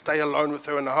 Nevertheless, stay alone with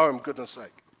her in the home, goodness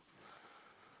sake.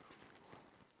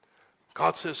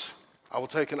 God says, I will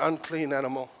take an unclean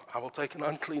animal, I will take an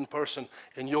unclean person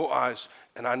in your eyes,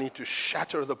 and I need to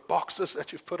shatter the boxes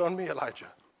that you've put on me, Elijah.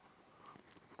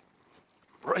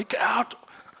 Break out.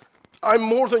 I'm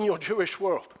more than your Jewish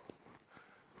world.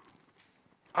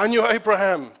 I knew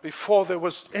Abraham before there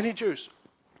was any Jews.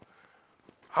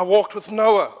 I walked with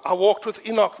Noah. I walked with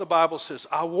Enoch, the Bible says.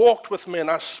 I walked with men.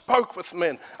 I spoke with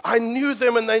men. I knew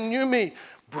them and they knew me.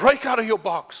 Break out of your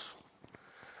box.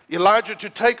 Elijah, to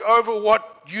take over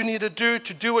what you need to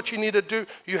do what you need to do,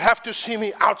 you have to see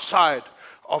me outside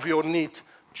of your neat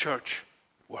church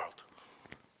world,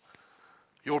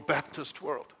 your Baptist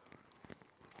world,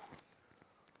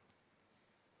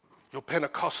 your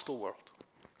Pentecostal world,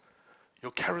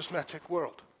 your charismatic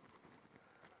world.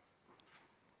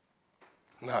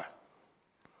 No.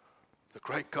 The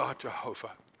great God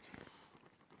Jehovah,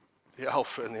 the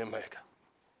Alpha and the Omega.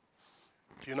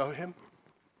 Do you know him?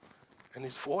 And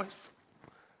his voice?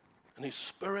 And his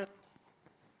spirit?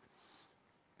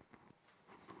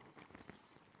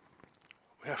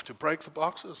 We have to break the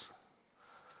boxes.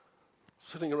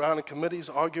 sitting around in committees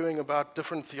arguing about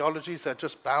different theologies that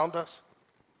just bound us,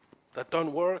 that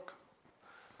don't work.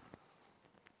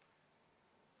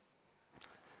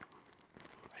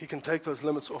 He can take those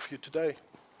limits off you today.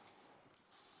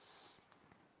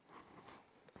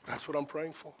 That's what I'm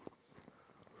praying for.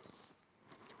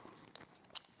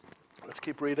 Let's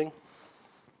keep reading.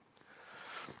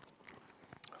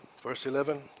 Verse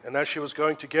 11, and as she was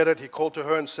going to get it, he called to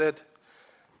her and said,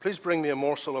 please bring me a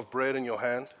morsel of bread in your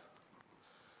hand.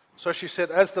 So she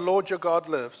said, as the Lord your God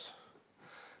lives,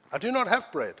 I do not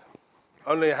have bread,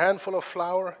 only a handful of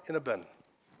flour in a bin,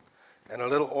 and a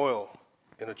little oil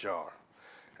in a jar.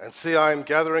 And see, I am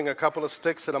gathering a couple of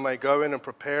sticks that I may go in and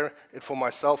prepare it for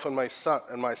myself and my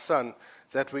son,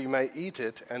 that we may eat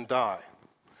it and die.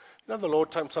 You know, the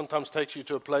Lord sometimes takes you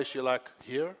to a place you're like,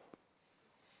 here?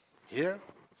 Here?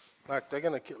 Like, they're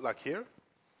going to kill, like here?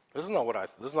 This is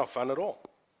not fun at all.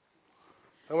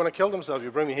 They want to kill themselves.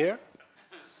 You bring me here?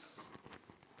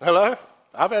 Hello?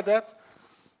 I've had that.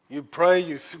 You pray,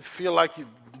 you feel like you're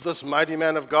this mighty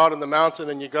man of God in the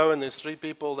mountain, and you go and there's 3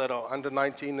 people that are under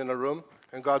 19 in a room,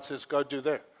 and God says, go do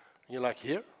there. And you're like,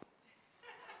 here?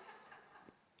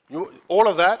 All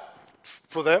of that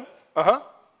for them?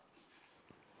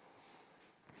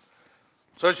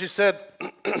 So she said,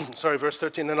 verse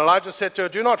 13, and Elijah said to her,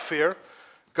 do not fear,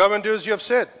 go and do as you have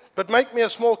said, but make me a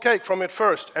small cake from it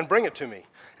first and bring it to me,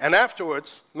 and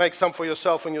afterwards make some for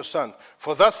yourself and your son.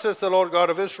 For thus says the Lord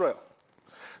God of Israel,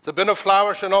 the bin of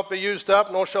flour shall not be used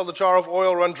up, nor shall the jar of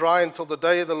oil run dry until the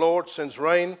day the Lord sends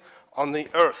rain on the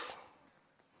earth.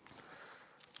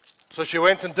 So she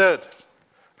went and did,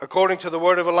 according to the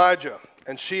word of Elijah,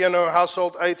 and she and her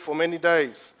household ate for many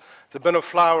days. The bin of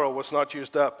flour was not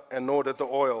used up, and nor did the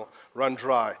oil run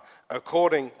dry,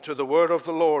 according to the word of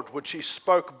the Lord, which he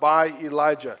spoke by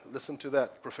Elijah. Listen to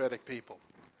that, prophetic people.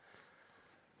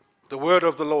 The word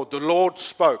of the Lord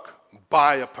spoke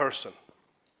by a person.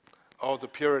 Oh, the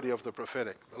purity of the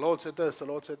prophetic. The Lord said this, the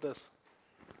Lord said this.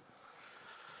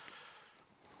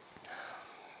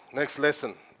 Next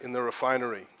lesson in the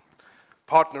refinery,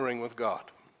 partnering with God.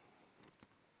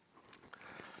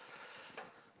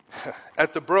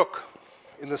 At the brook,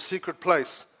 in the secret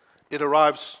place, it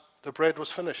arrives, the bread was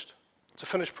finished. It's a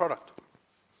finished product.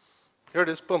 Here it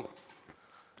is, boom.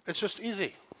 It's just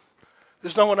easy.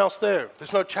 There's no one else there.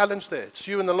 There's no challenge there. It's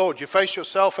you and the Lord. You face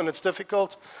yourself and it's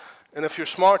difficult. And if you're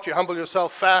smart, you humble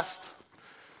yourself fast.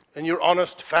 And you're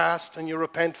honest fast. And you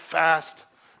repent fast.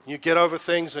 And you get over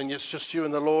things and it's just you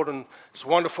and the Lord. And it's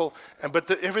wonderful. But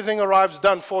everything arrives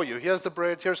done for you. Here's the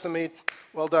bread. Here's the meat.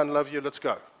 Well done. Love you. Let's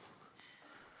go.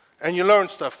 And you learn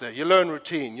stuff there. You learn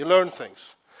routine. You learn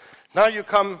things. Now you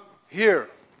come here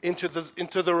into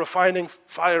the refining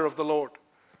fire of the Lord.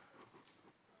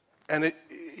 And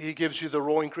he gives you the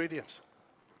raw ingredients.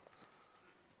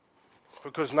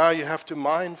 Because now you have to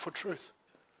mine for truth.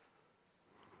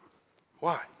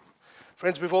 Why?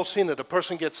 Friends, we've all seen it. A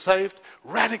person gets saved,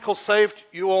 radical saved.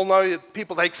 You all know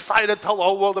people, they're excited, tell the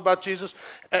whole world about Jesus,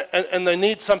 and they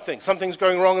need something. Something's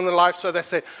going wrong in their life, so they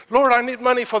say, Lord, I need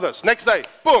money for this. Next day,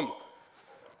 boom.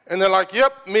 And they're like,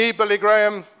 yep, me, Billy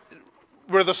Graham,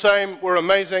 we're the same, we're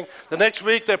amazing. The next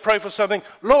week, they pray for something.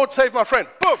 Lord, save my friend.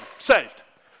 Boom, saved.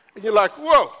 And you're like,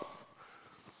 whoa.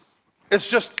 It's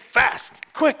just fast,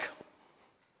 quick.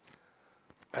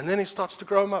 And then he starts to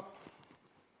grow them up.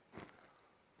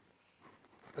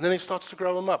 And then he starts to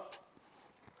grow them up.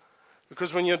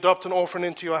 Because when you adopt an orphan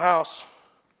into your house,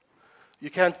 you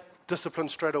can't discipline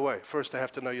straight away. First, they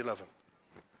have to know you love him.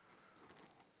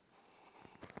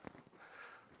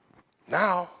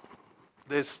 Now,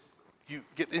 you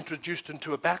get introduced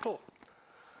into a battle.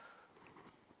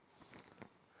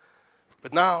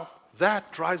 But now,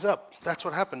 that dries up. That's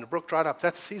what happened. The brook dried up.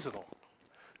 That's seasonal.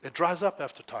 It dries up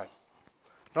after time.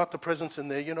 Not the presence in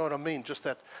there, you know what I mean? Just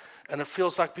that. And it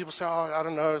feels like people say, oh, I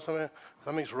don't know,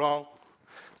 something's wrong.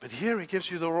 But here he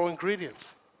gives you the raw ingredients.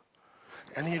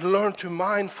 And you learn to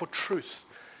mine for truth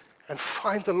and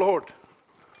find the Lord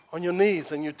on your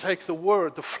knees. And you take the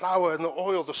word, the flour and the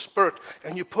oil, the spirit,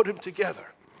 and you put them together.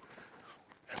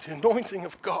 And the anointing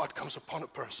of God comes upon a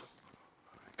person.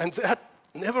 And that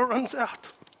never runs out.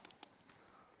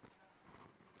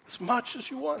 As much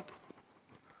as you want.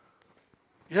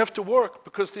 You have to work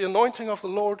because the anointing of the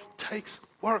Lord takes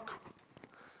work.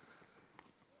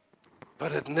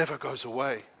 But it never goes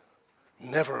away,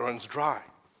 never runs dry.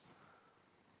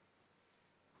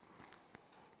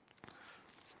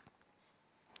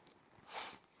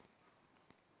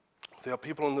 There are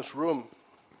people in this room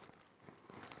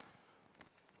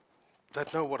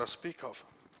that know what I speak of.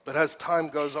 But as time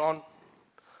goes on,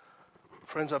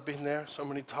 friends, I've been there so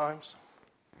many times.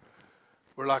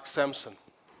 We're like Samson.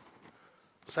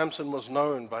 Samson was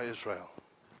known by Israel.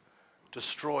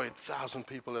 Destroyed 1,000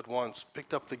 people at once,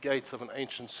 picked up the gates of an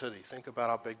ancient city. Think about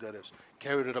how big that is.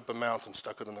 Carried it up a mountain,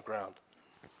 stuck it in the ground.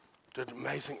 Did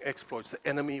amazing exploits. The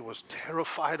enemy was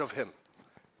terrified of him.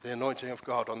 The anointing of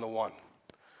God on the one.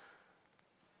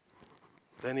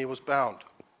 Then he was bound.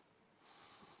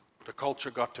 The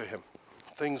culture got to him.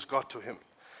 Things got to him.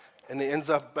 And he ends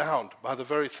up bound by the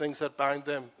very things that bind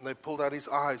them. And they pulled out his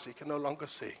eyes. He can no longer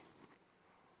see.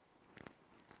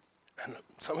 And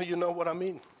some of you know what I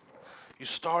mean. You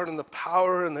start in the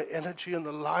power and the energy and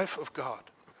the life of God.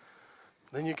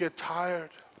 Then you get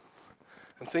tired.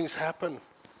 And things happen.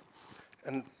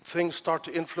 And things start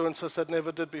to influence us that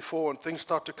never did before. And things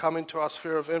start to come into our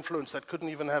sphere of influence that couldn't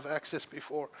even have access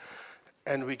before.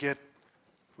 And we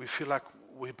feel like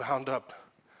we're bound up.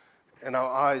 And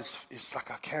our eyes, it's like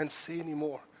I can't see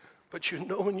anymore. But you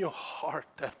know in your heart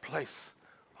that place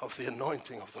of the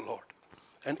anointing of the Lord.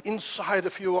 And inside,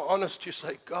 if you are honest, you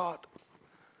say, God,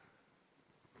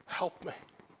 help me.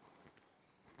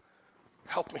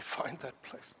 Help me find that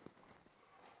place.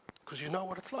 Because you know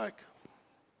what it's like.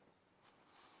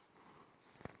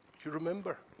 You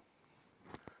remember.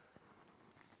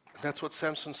 And that's what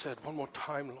Samson said. One more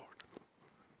time, Lord.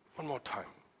 One more time.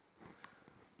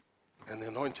 And the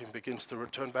anointing begins to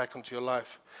return back into your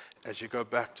life as you go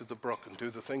back to the brook and do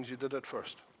the things you did at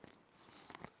first.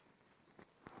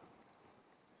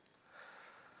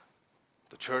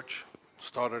 The church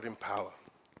started in power.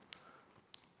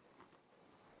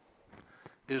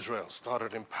 Israel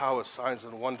started in power, signs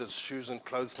and wonders, shoes and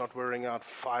clothes not wearing out,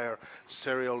 fire,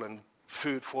 cereal and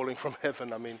food falling from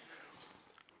heaven. I mean,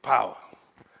 power.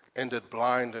 Ended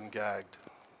blind and gagged.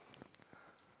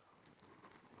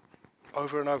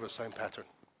 Over and over, same pattern.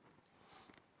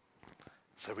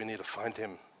 So we need to find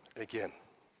him again.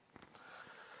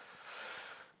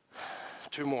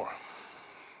 2 more.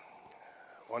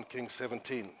 1 Kings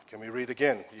 17. Can we read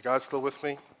again? You guys still with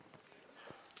me?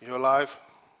 You alive?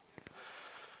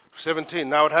 17.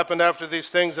 Now it happened after these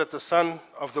things that the son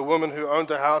of the woman who owned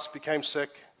the house became sick,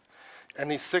 and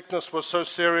his sickness was so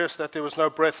serious that there was no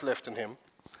breath left in him.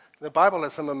 The Bible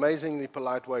has some amazingly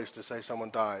polite ways to say someone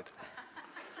died.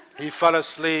 He fell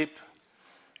asleep,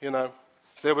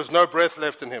 there was no breath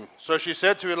left in him. So she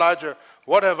said to Elijah,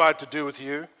 "What have I to do with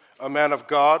you, O man of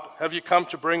God? Have you come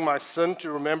to bring my sin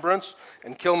to remembrance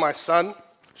and kill my son?"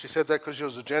 She said that because she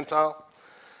was a Gentile.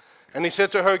 And he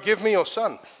said to her, "Give me your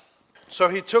son." So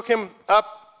he took him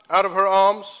up out of her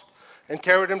arms and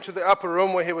carried him to the upper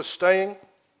room where he was staying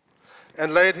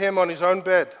and laid him on his own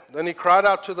bed. Then he cried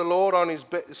out to the Lord on his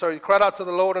bed. So he cried out to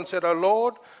the Lord and said, "O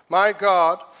Lord, my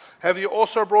God, have you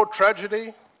also brought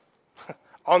tragedy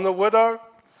on the widow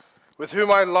with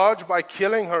whom I lodged by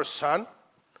killing her son?"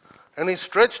 And he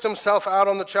stretched himself out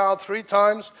on the child 3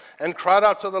 times and cried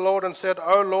out to the Lord and said,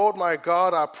 "O Lord, my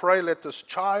God, I pray let this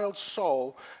child's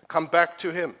soul come back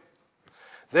to him."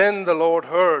 Then the Lord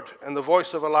heard in the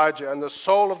voice of Elijah, and the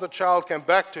soul of the child came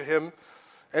back to him,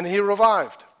 and he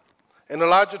revived. And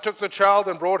Elijah took the child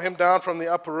and brought him down from the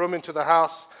upper room into the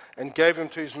house and gave him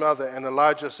to his mother. And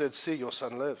Elijah said, "See, your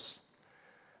son lives."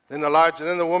 Then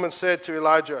the woman said to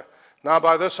Elijah, "Now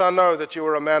by this I know that you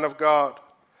are a man of God,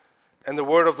 and the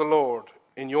word of the Lord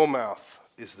in your mouth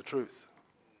is the truth."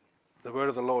 The word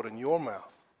of the Lord in your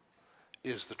mouth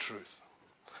is the truth.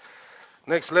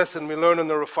 Next lesson we learn in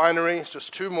the refinery is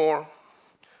just 2 more.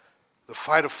 The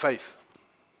fight of faith.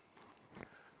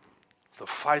 The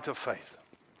fight of faith.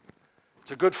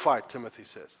 It's a good fight, Timothy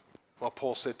says. Well,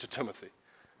 Paul said to Timothy,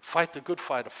 fight the good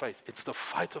fight of faith. It's the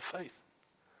fight of faith.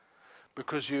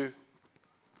 Because he's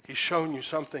shown you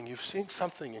something, you've seen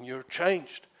something, and you're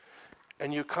changed.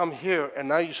 And you come here, and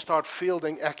now you start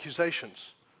fielding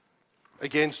accusations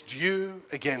against you,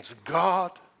 against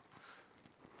God.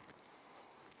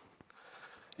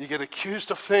 You get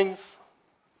accused of things.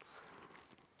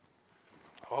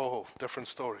 Oh, different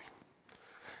story.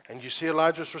 And you see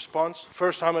Elijah's response.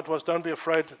 First time it was, "Don't be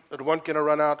afraid, it won't going to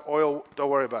run out. Oil, don't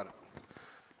worry about it."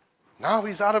 Now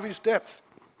he's out of his depth.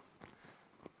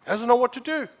 Doesn't know what to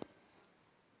do.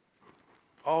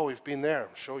 Oh, we've been there.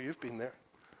 I'm sure you've been there.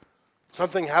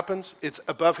 Something happens, it's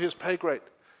above his pay grade.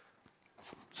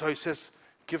 So he says,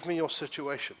 "Give me your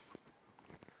situation.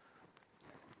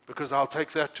 Because I'll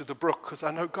take that to the brook, because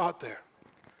I know God there."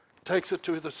 Takes it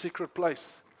to the secret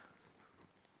place.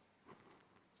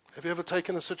 Have you ever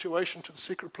taken a situation to the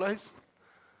secret place?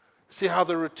 See how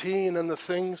the routine and the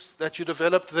things that you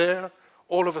developed there,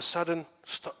 all of a sudden,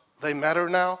 they matter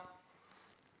now?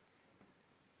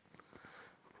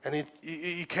 And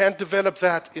you can't develop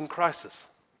that in crisis.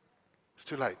 It's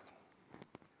too late.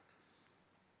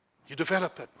 You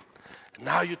develop it.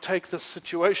 Now you take this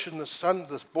situation, this son,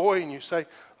 this boy, and you say,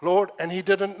 Lord, and he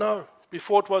didn't know.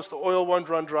 Before it was the oil won't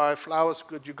run dry, flour's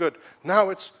good, you're good. Now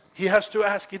it's, he has to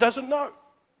ask, he doesn't know.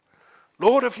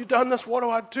 Lord, if you've done this, what do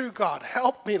I do, God?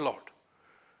 Help me, Lord.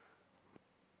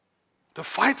 The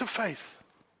fight of faith.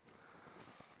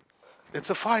 It's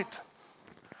a fight.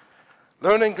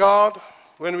 Learning God,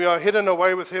 when we are hidden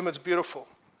away with him, it's beautiful.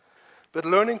 But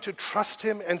learning to trust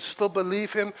him and still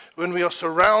believe him when we are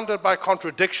surrounded by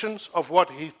contradictions of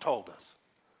what he told us.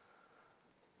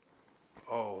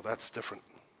 Oh, that's different.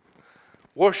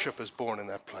 Worship is born in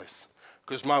that place.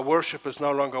 Because my worship is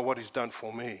no longer what he's done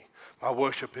for me. My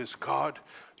worship is, God,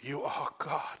 you are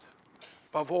God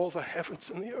above all the heavens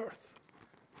and the earth.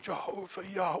 Jehovah,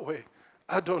 Yahweh,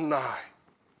 Adonai.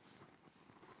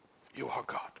 You are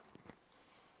God.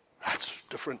 That's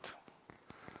different.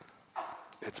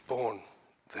 It's born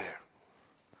there.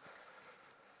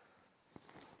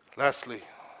 Lastly,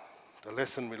 the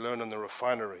lesson we learn in the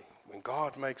refinery. When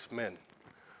God makes men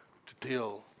to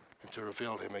deal and to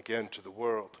reveal him again to the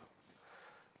world,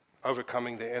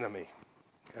 overcoming the enemy.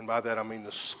 And by that I mean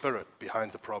the spirit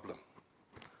behind the problem.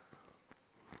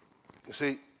 You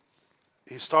see,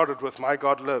 he started with, my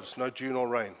God lives, no dew nor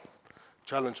rain.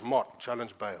 Challenge Mott,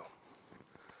 challenge Baal.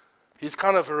 He's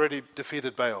kind of already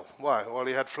defeated Baal. Why? Well,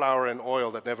 he had flour and oil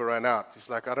that never ran out. He's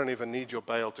like, I don't even need your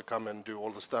Baal to come and do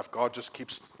all the stuff. God just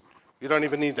keeps, you don't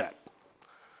even need that.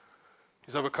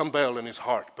 He's overcome Baal in his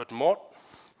heart. But Mott,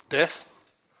 death,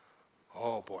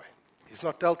 oh boy, he's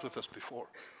not dealt with this before.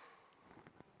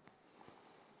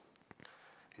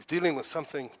 He's dealing with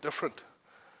something different.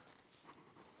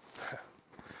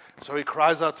 So he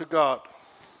cries out to God.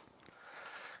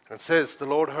 And it says, the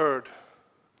Lord heard,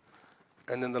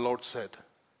 and then the Lord said.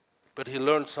 But he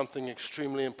learned something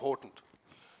extremely important.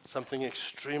 Something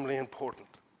extremely important.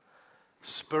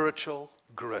 Spiritual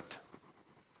grit.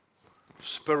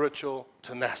 Spiritual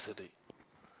tenacity.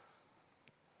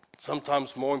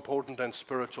 Sometimes more important than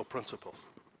spiritual principles.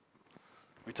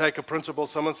 We take a principle,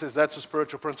 someone says that's a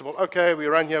spiritual principle. Okay, we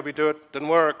run here, we do it, didn't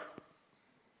work.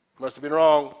 Must have been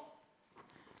wrong.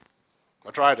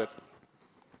 I tried it.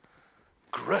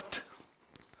 Grit.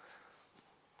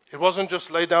 It wasn't just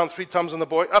lay down 3 times on the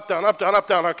boy, up, down, up, down, up,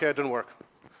 down. Okay, it didn't work.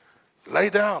 Lay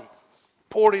down.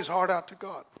 Poured his heart out to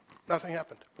God. Nothing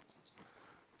happened.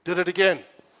 Did it again.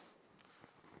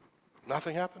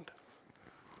 Nothing happened.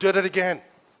 Did it again.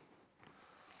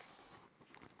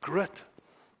 Grit.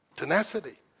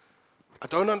 Tenacity. I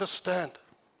don't understand.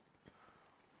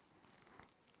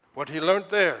 What he learned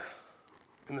there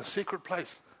in the secret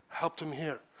place helped him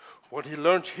here. What he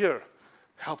learned here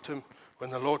helped him when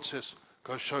the Lord says,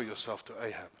 go show yourself to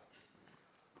Ahab.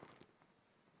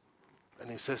 And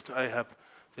he says to Ahab,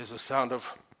 there's a sound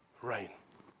of rain.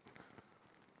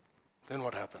 Then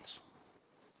what happens?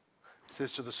 He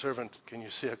says to the servant, can you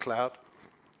see a cloud?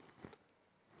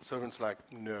 The servant's like,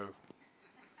 no.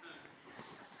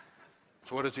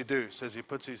 So what does he do? He says he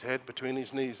puts his head between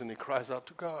his knees and he cries out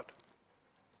to God.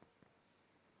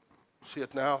 See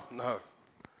it now? No.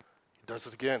 He does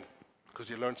it again because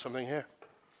he learned something here.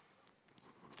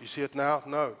 Do you see it now?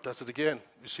 No. Does it again.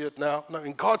 You see it now? No.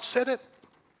 And God said it.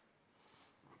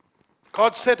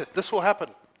 God said it. This will happen.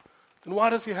 Then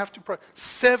why does he have to pray?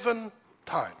 7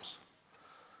 times.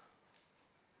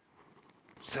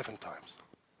 7 times.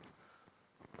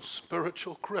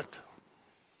 Spiritual grit.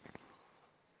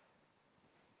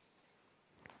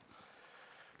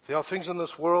 There are things in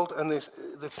this world, and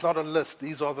it's not a list.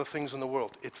 These are the things in the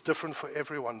world. It's different for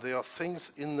everyone. There are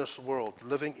things in this world,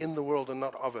 living in the world and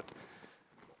not of it,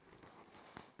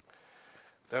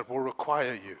 that will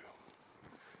require you.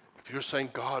 If you're saying,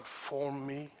 God, form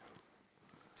me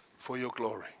for your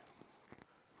glory,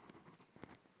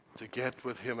 to get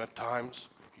with him at times,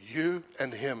 you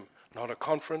and him, not a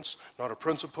conference, not a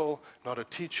principal, not a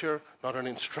teacher, not an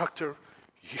instructor,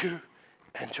 you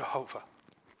and Jehovah.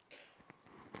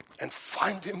 And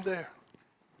find him there.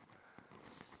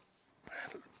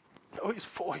 And know his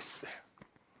voice there.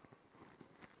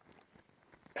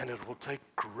 And it will take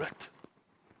grit.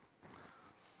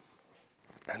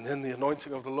 And then the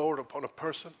anointing of the Lord upon a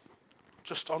person,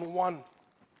 just on one.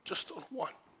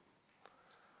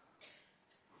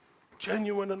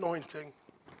 Genuine anointing.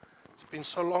 It's been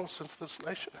so long since this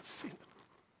nation has seen it.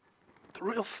 The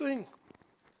real thing.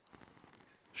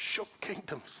 Shook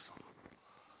kingdoms.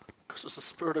 Because it's the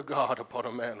Spirit of God upon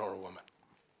a man or a woman.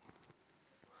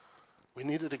 We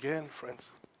need it again, friends.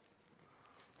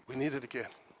 We need it again.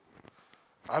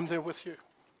 I'm there with you.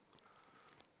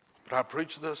 But I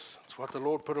preach this. It's what the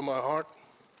Lord put in my heart.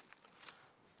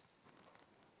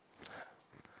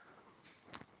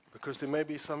 Because there may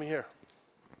be some here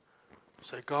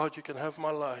Say, God, you can have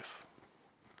my life.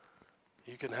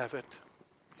 You can have it.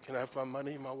 You can have my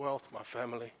money, my wealth, my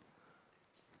family.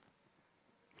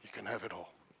 You can have it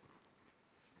all.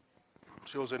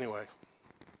 It's yours anyway.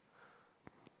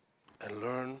 And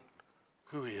learn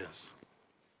who he is.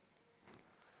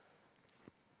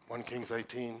 1 Kings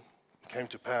 18, it came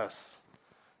to pass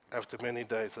after many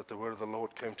days that the word of the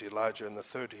Lord came to Elijah in the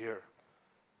 3rd year.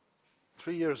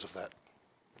 3 years of that.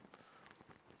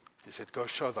 He said, go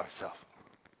show thyself.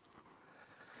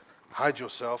 Hide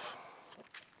yourself,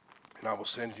 and I will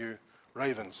send you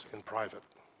ravens in private.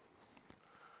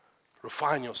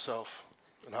 Refine yourself,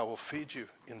 and I will feed you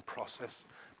in process.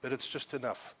 But it's just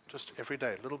enough, just every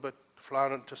day, a little bit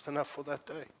flour, just enough for that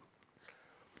day.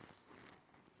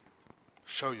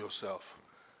 Show yourself,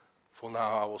 for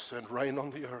now I will send rain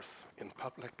on the earth in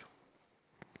public.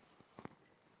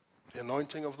 The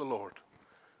anointing of the Lord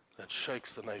that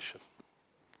shakes the nation.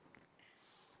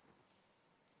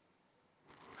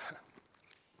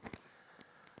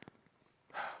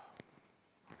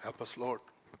 Help us, Lord.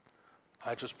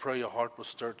 I just pray your heart was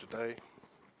stirred today.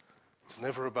 It's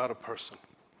never about a person,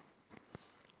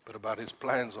 but about his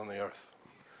plans on the earth.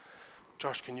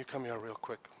 Josh, can you come here real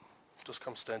quick? Just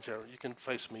come stand here. You can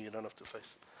face me. You don't have to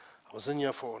face. I was in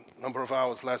here for a number of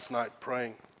hours last night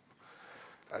praying.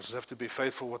 I just have to be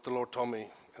faithful what the Lord told me.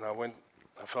 And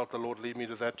I felt the Lord lead me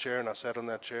to that chair, and I sat on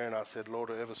that chair, and I said, Lord,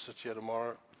 whoever sits here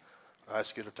tomorrow, I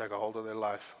ask you to take a hold of their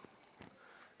life.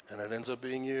 And it ends up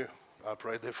being you. I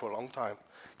prayed there for a long time.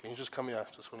 Can you just come here?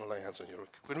 I just want to lay hands on you.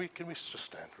 Can we just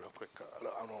stand real quick? I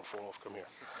don't want to fall off. Come here.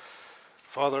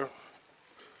 Father,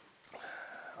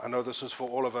 I know this is for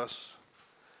all of us.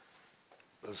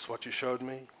 This is what you showed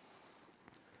me.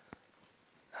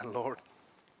 And Lord,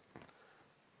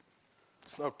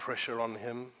 there's no pressure on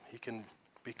him. He can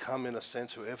become, in a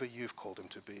sense, whoever you've called him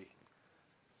to be.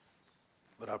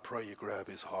 But I pray you grab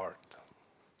his heart.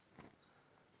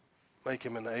 Make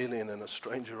him an alien and a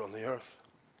stranger on the earth,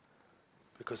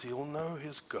 because he'll know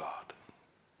his God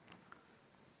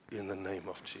in the name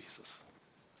of Jesus.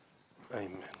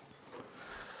 Amen.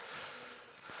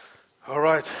 All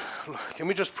right. Can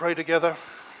we just pray together?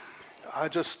 I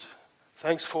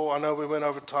know we went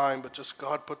over time, but just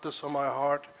God put this on my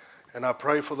heart, and I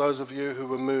pray for those of you who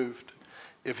were moved.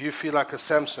 If you feel like a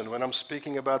Samson, when I'm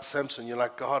speaking about Samson, you're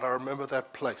like, God, I remember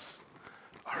that place.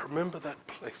 I remember that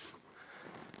place.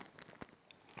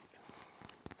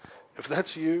 If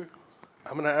that's you,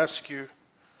 I'm going to ask you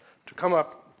to come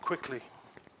up quickly.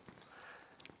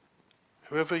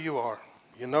 Whoever you are,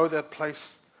 you know that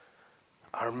place.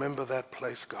 I remember that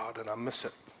place, God, and I miss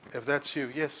it. If that's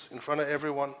you, yes, in front of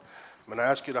everyone, I'm going to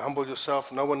ask you to humble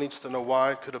yourself. No one needs to know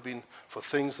why. It could have been for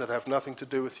things that have nothing to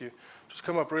do with you. Just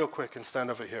come up real quick and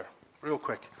stand over here. Real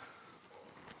quick.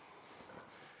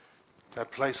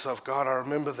 That place of, God, I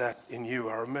remember that in you.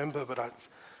 I remember, but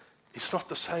it's not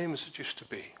the same as it used to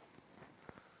be.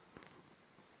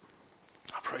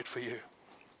 I prayed for you.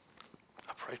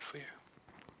 I prayed for you.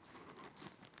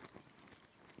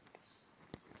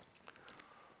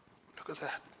 Look at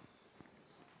that.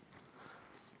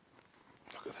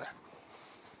 Look at that.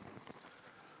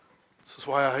 This is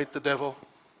why I hate the devil.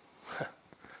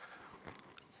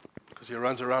 Because he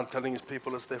runs around telling his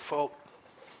people it's their fault.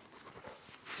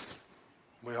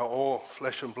 We are all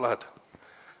flesh and blood.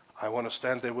 I want to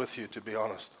stand there with you, to be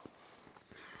honest.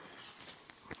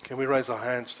 Can we raise our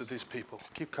hands to these people?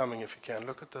 Keep coming if you can.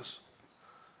 Look at this.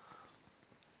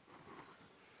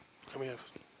 Come here.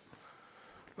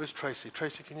 Where's Tracy?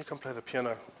 Tracy, can you come play the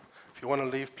piano? If you want to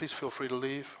leave, please feel free to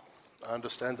leave. I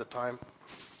understand the time.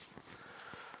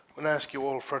 I'm going to ask you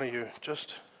all in front of you,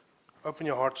 just open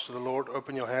your hearts to the Lord.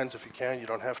 Open your hands if you can. You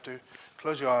don't have to.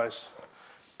 Close your eyes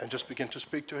and just begin to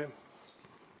speak to him.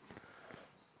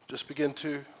 Just begin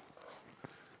to.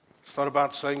 It's not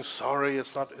about saying sorry.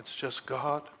 It's just,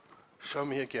 God, show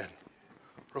me again.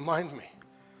 Remind me.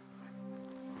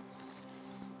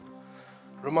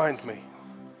 Remind me.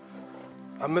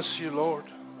 I miss you, Lord.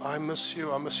 I miss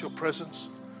you. I miss your presence.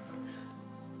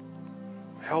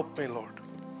 Help me, Lord.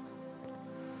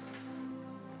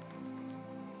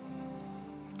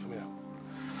 Come here.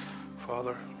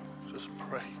 Father, just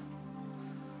pray.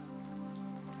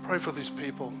 Pray for these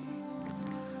people.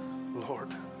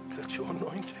 Lord, let your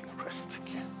anointing rest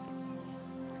again.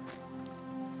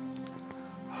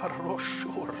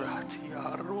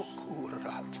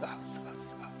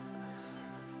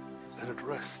 Let it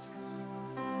rest.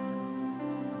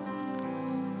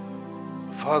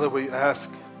 Father, we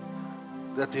ask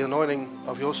that the anointing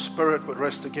of your Spirit would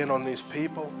rest again on these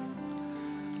people.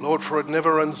 Lord, for it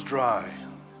never runs dry.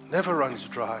 Never runs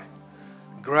dry.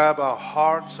 Grab our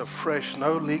hearts afresh.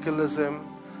 No legalism,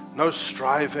 no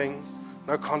striving,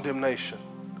 no condemnation,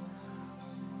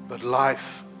 but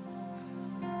life.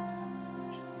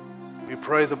 We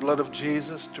pray the blood of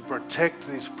Jesus to protect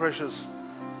these precious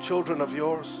children of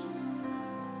yours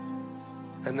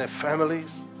and their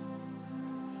families.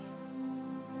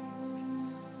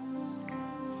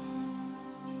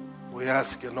 We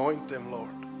ask, anoint them, Lord.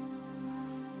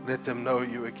 Let them know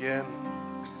you again.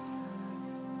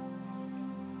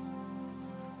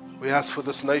 We ask for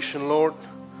this nation, Lord.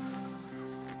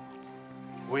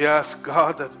 We ask,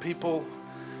 God, that people,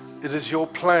 it is your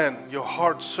plan, your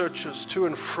heart searches to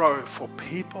and fro for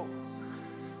people.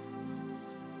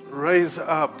 Raise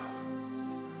up,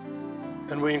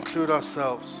 and we include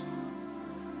ourselves,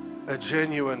 a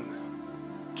genuine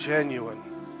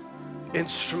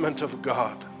instrument of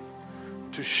God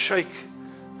to shake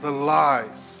the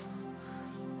lies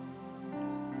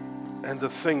and the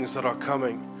things that are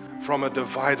coming from a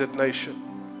divided nation.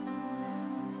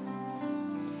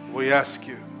 We ask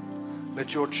you,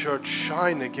 let your church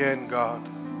shine again, God,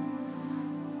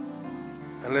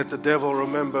 and let the devil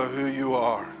remember who you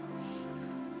are.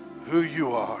 Who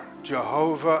you are,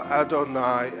 Jehovah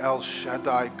Adonai El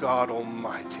Shaddai, God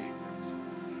Almighty.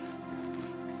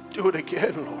 Do it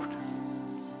again, Lord.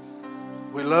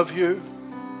 We love you.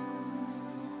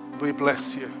 We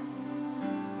bless you.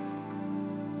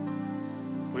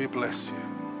 We bless you.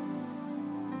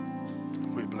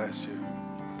 We bless you.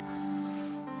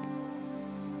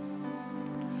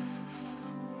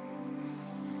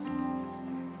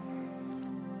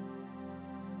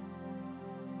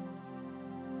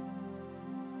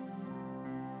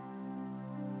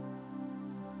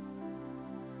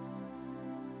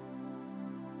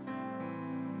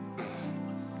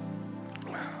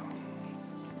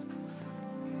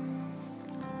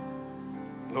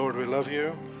 Lord, we love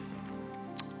you.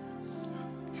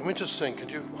 Can we just sing? Could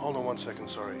you hold on one second?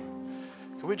 Sorry.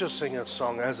 Can we just sing that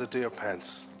song, As a Deer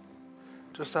Pants?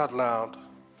 Just out loud.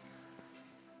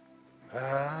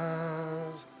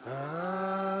 As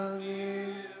a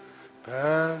deer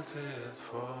panteth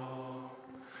for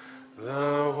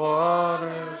the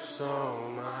water,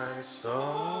 so my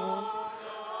soul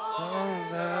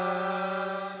longs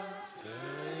after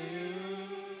you.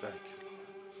 Thank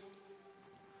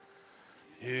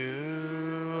you.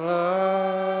 You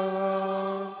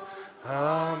alone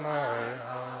are my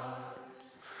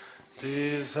heart's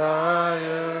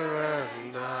desire,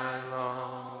 and I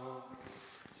long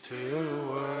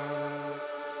to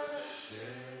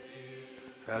worship you.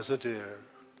 As a deer,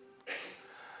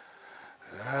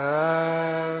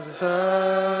 as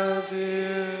the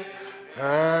deer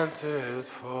panteth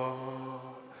for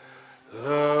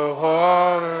the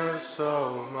water,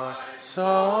 so my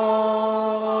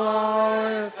soul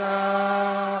longeth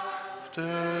after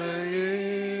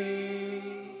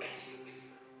you.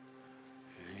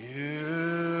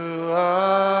 You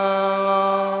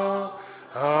alone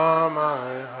are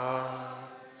my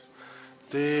heart's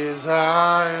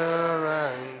desire,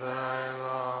 and I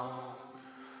long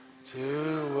to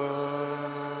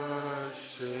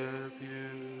worship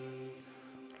you.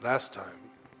 Last time.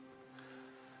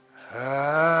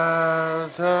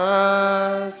 As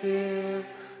a deer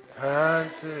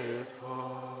panteth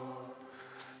for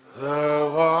the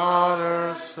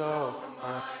water, so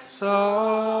my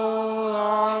soul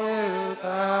longeth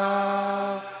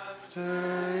after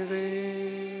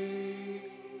thee.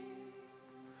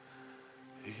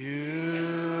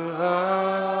 You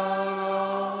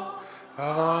alone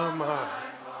are my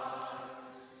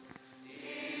heart's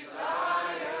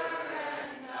desire,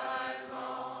 and I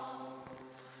long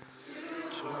to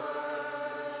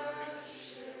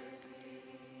worship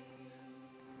thee.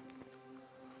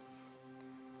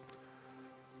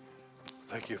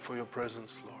 Thank you for your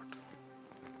presence, Lord.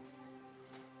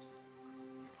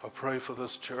 I pray for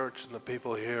this church and the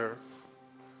people here.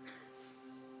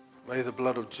 May the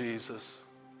blood of Jesus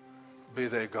be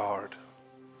their guard,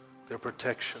 their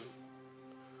protection,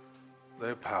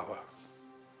 their power.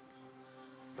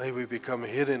 May we become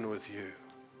hidden with you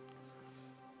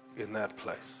in that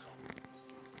place.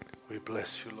 We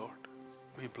bless you, Lord.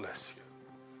 We bless you.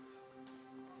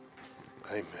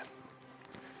 Amen.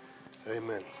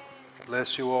 Amen.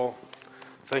 Bless you all.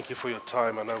 Thank you for your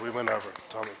time. I know we went over.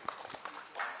 Tommy.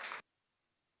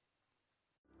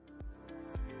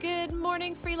 Good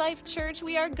morning, Free Life Church.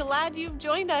 We are glad you've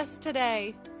joined us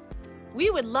today.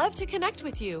 We would love to connect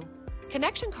with you.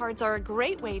 Connection cards are a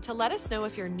great way to let us know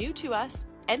if you're new to us,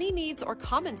 any needs or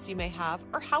comments you may have,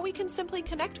 or how we can simply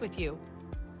connect with you.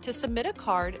 To submit a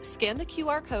card, scan the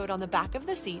QR code on the back of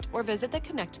the seat or visit the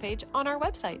Connect page on our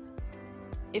website.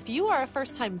 If you are a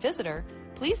first-time visitor,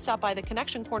 please stop by the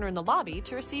Connection Corner in the lobby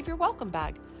to receive your welcome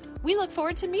bag. We look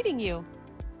forward to meeting you.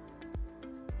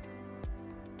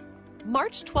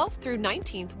 March 12th through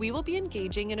 19th, we will be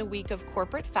engaging in a week of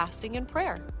corporate fasting and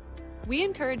prayer. We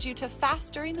encourage you to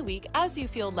fast during the week as you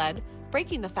feel led,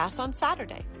 breaking the fast on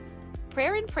Saturday.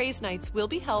 Prayer and praise nights will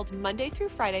be held Monday through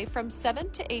Friday from 7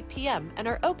 to 8 p.m. and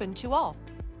are open to all.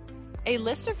 A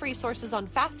list of resources on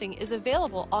fasting is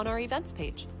available on our events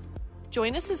page.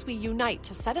 Join us as we unite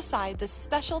to set aside this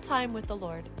special time with the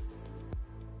Lord.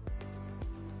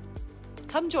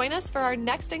 Come join us for our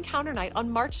next Encounter Night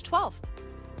on March 12th.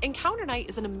 Encounter Night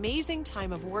is an amazing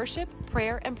time of worship,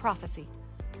 prayer, and prophecy.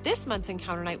 This month's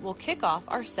Encounter Night will kick off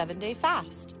our 7-day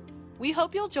fast. We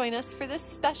hope you'll join us for this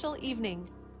special evening.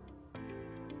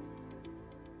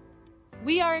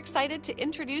 We are excited to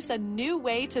introduce a new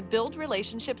way to build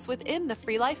relationships within the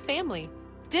Free Life family,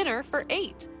 Dinner for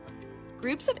 8.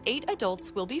 Groups of 8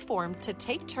 adults will be formed to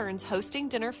take turns hosting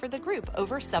dinner for the group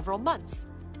over several months.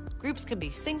 Groups can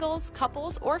be singles,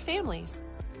 couples, or families.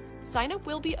 Sign up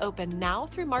will be open now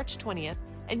through March 20th,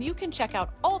 and you can check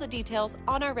out all the details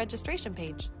on our registration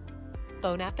page.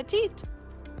 Bon appetit!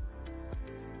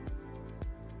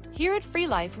 Here at Free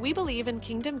Life, we believe in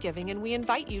kingdom giving, and we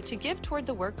invite you to give toward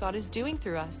the work God is doing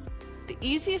through us. The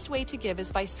easiest way to give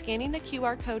is by scanning the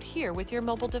QR code here with your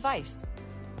mobile device.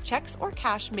 Checks or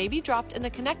cash may be dropped in the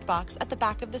Connect box at the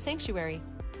back of the sanctuary.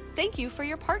 Thank you for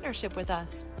your partnership with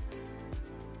us.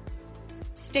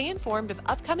 Stay informed of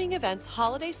upcoming events,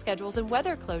 holiday schedules, and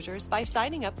weather closures by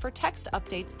signing up for text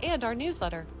updates and our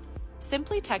newsletter.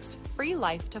 Simply text Free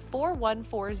Life to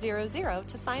 41400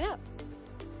 to sign up.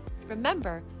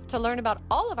 Remember, to learn about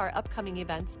all of our upcoming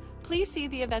events, please see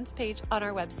the events page on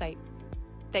our website.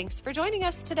 Thanks for joining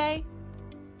us today.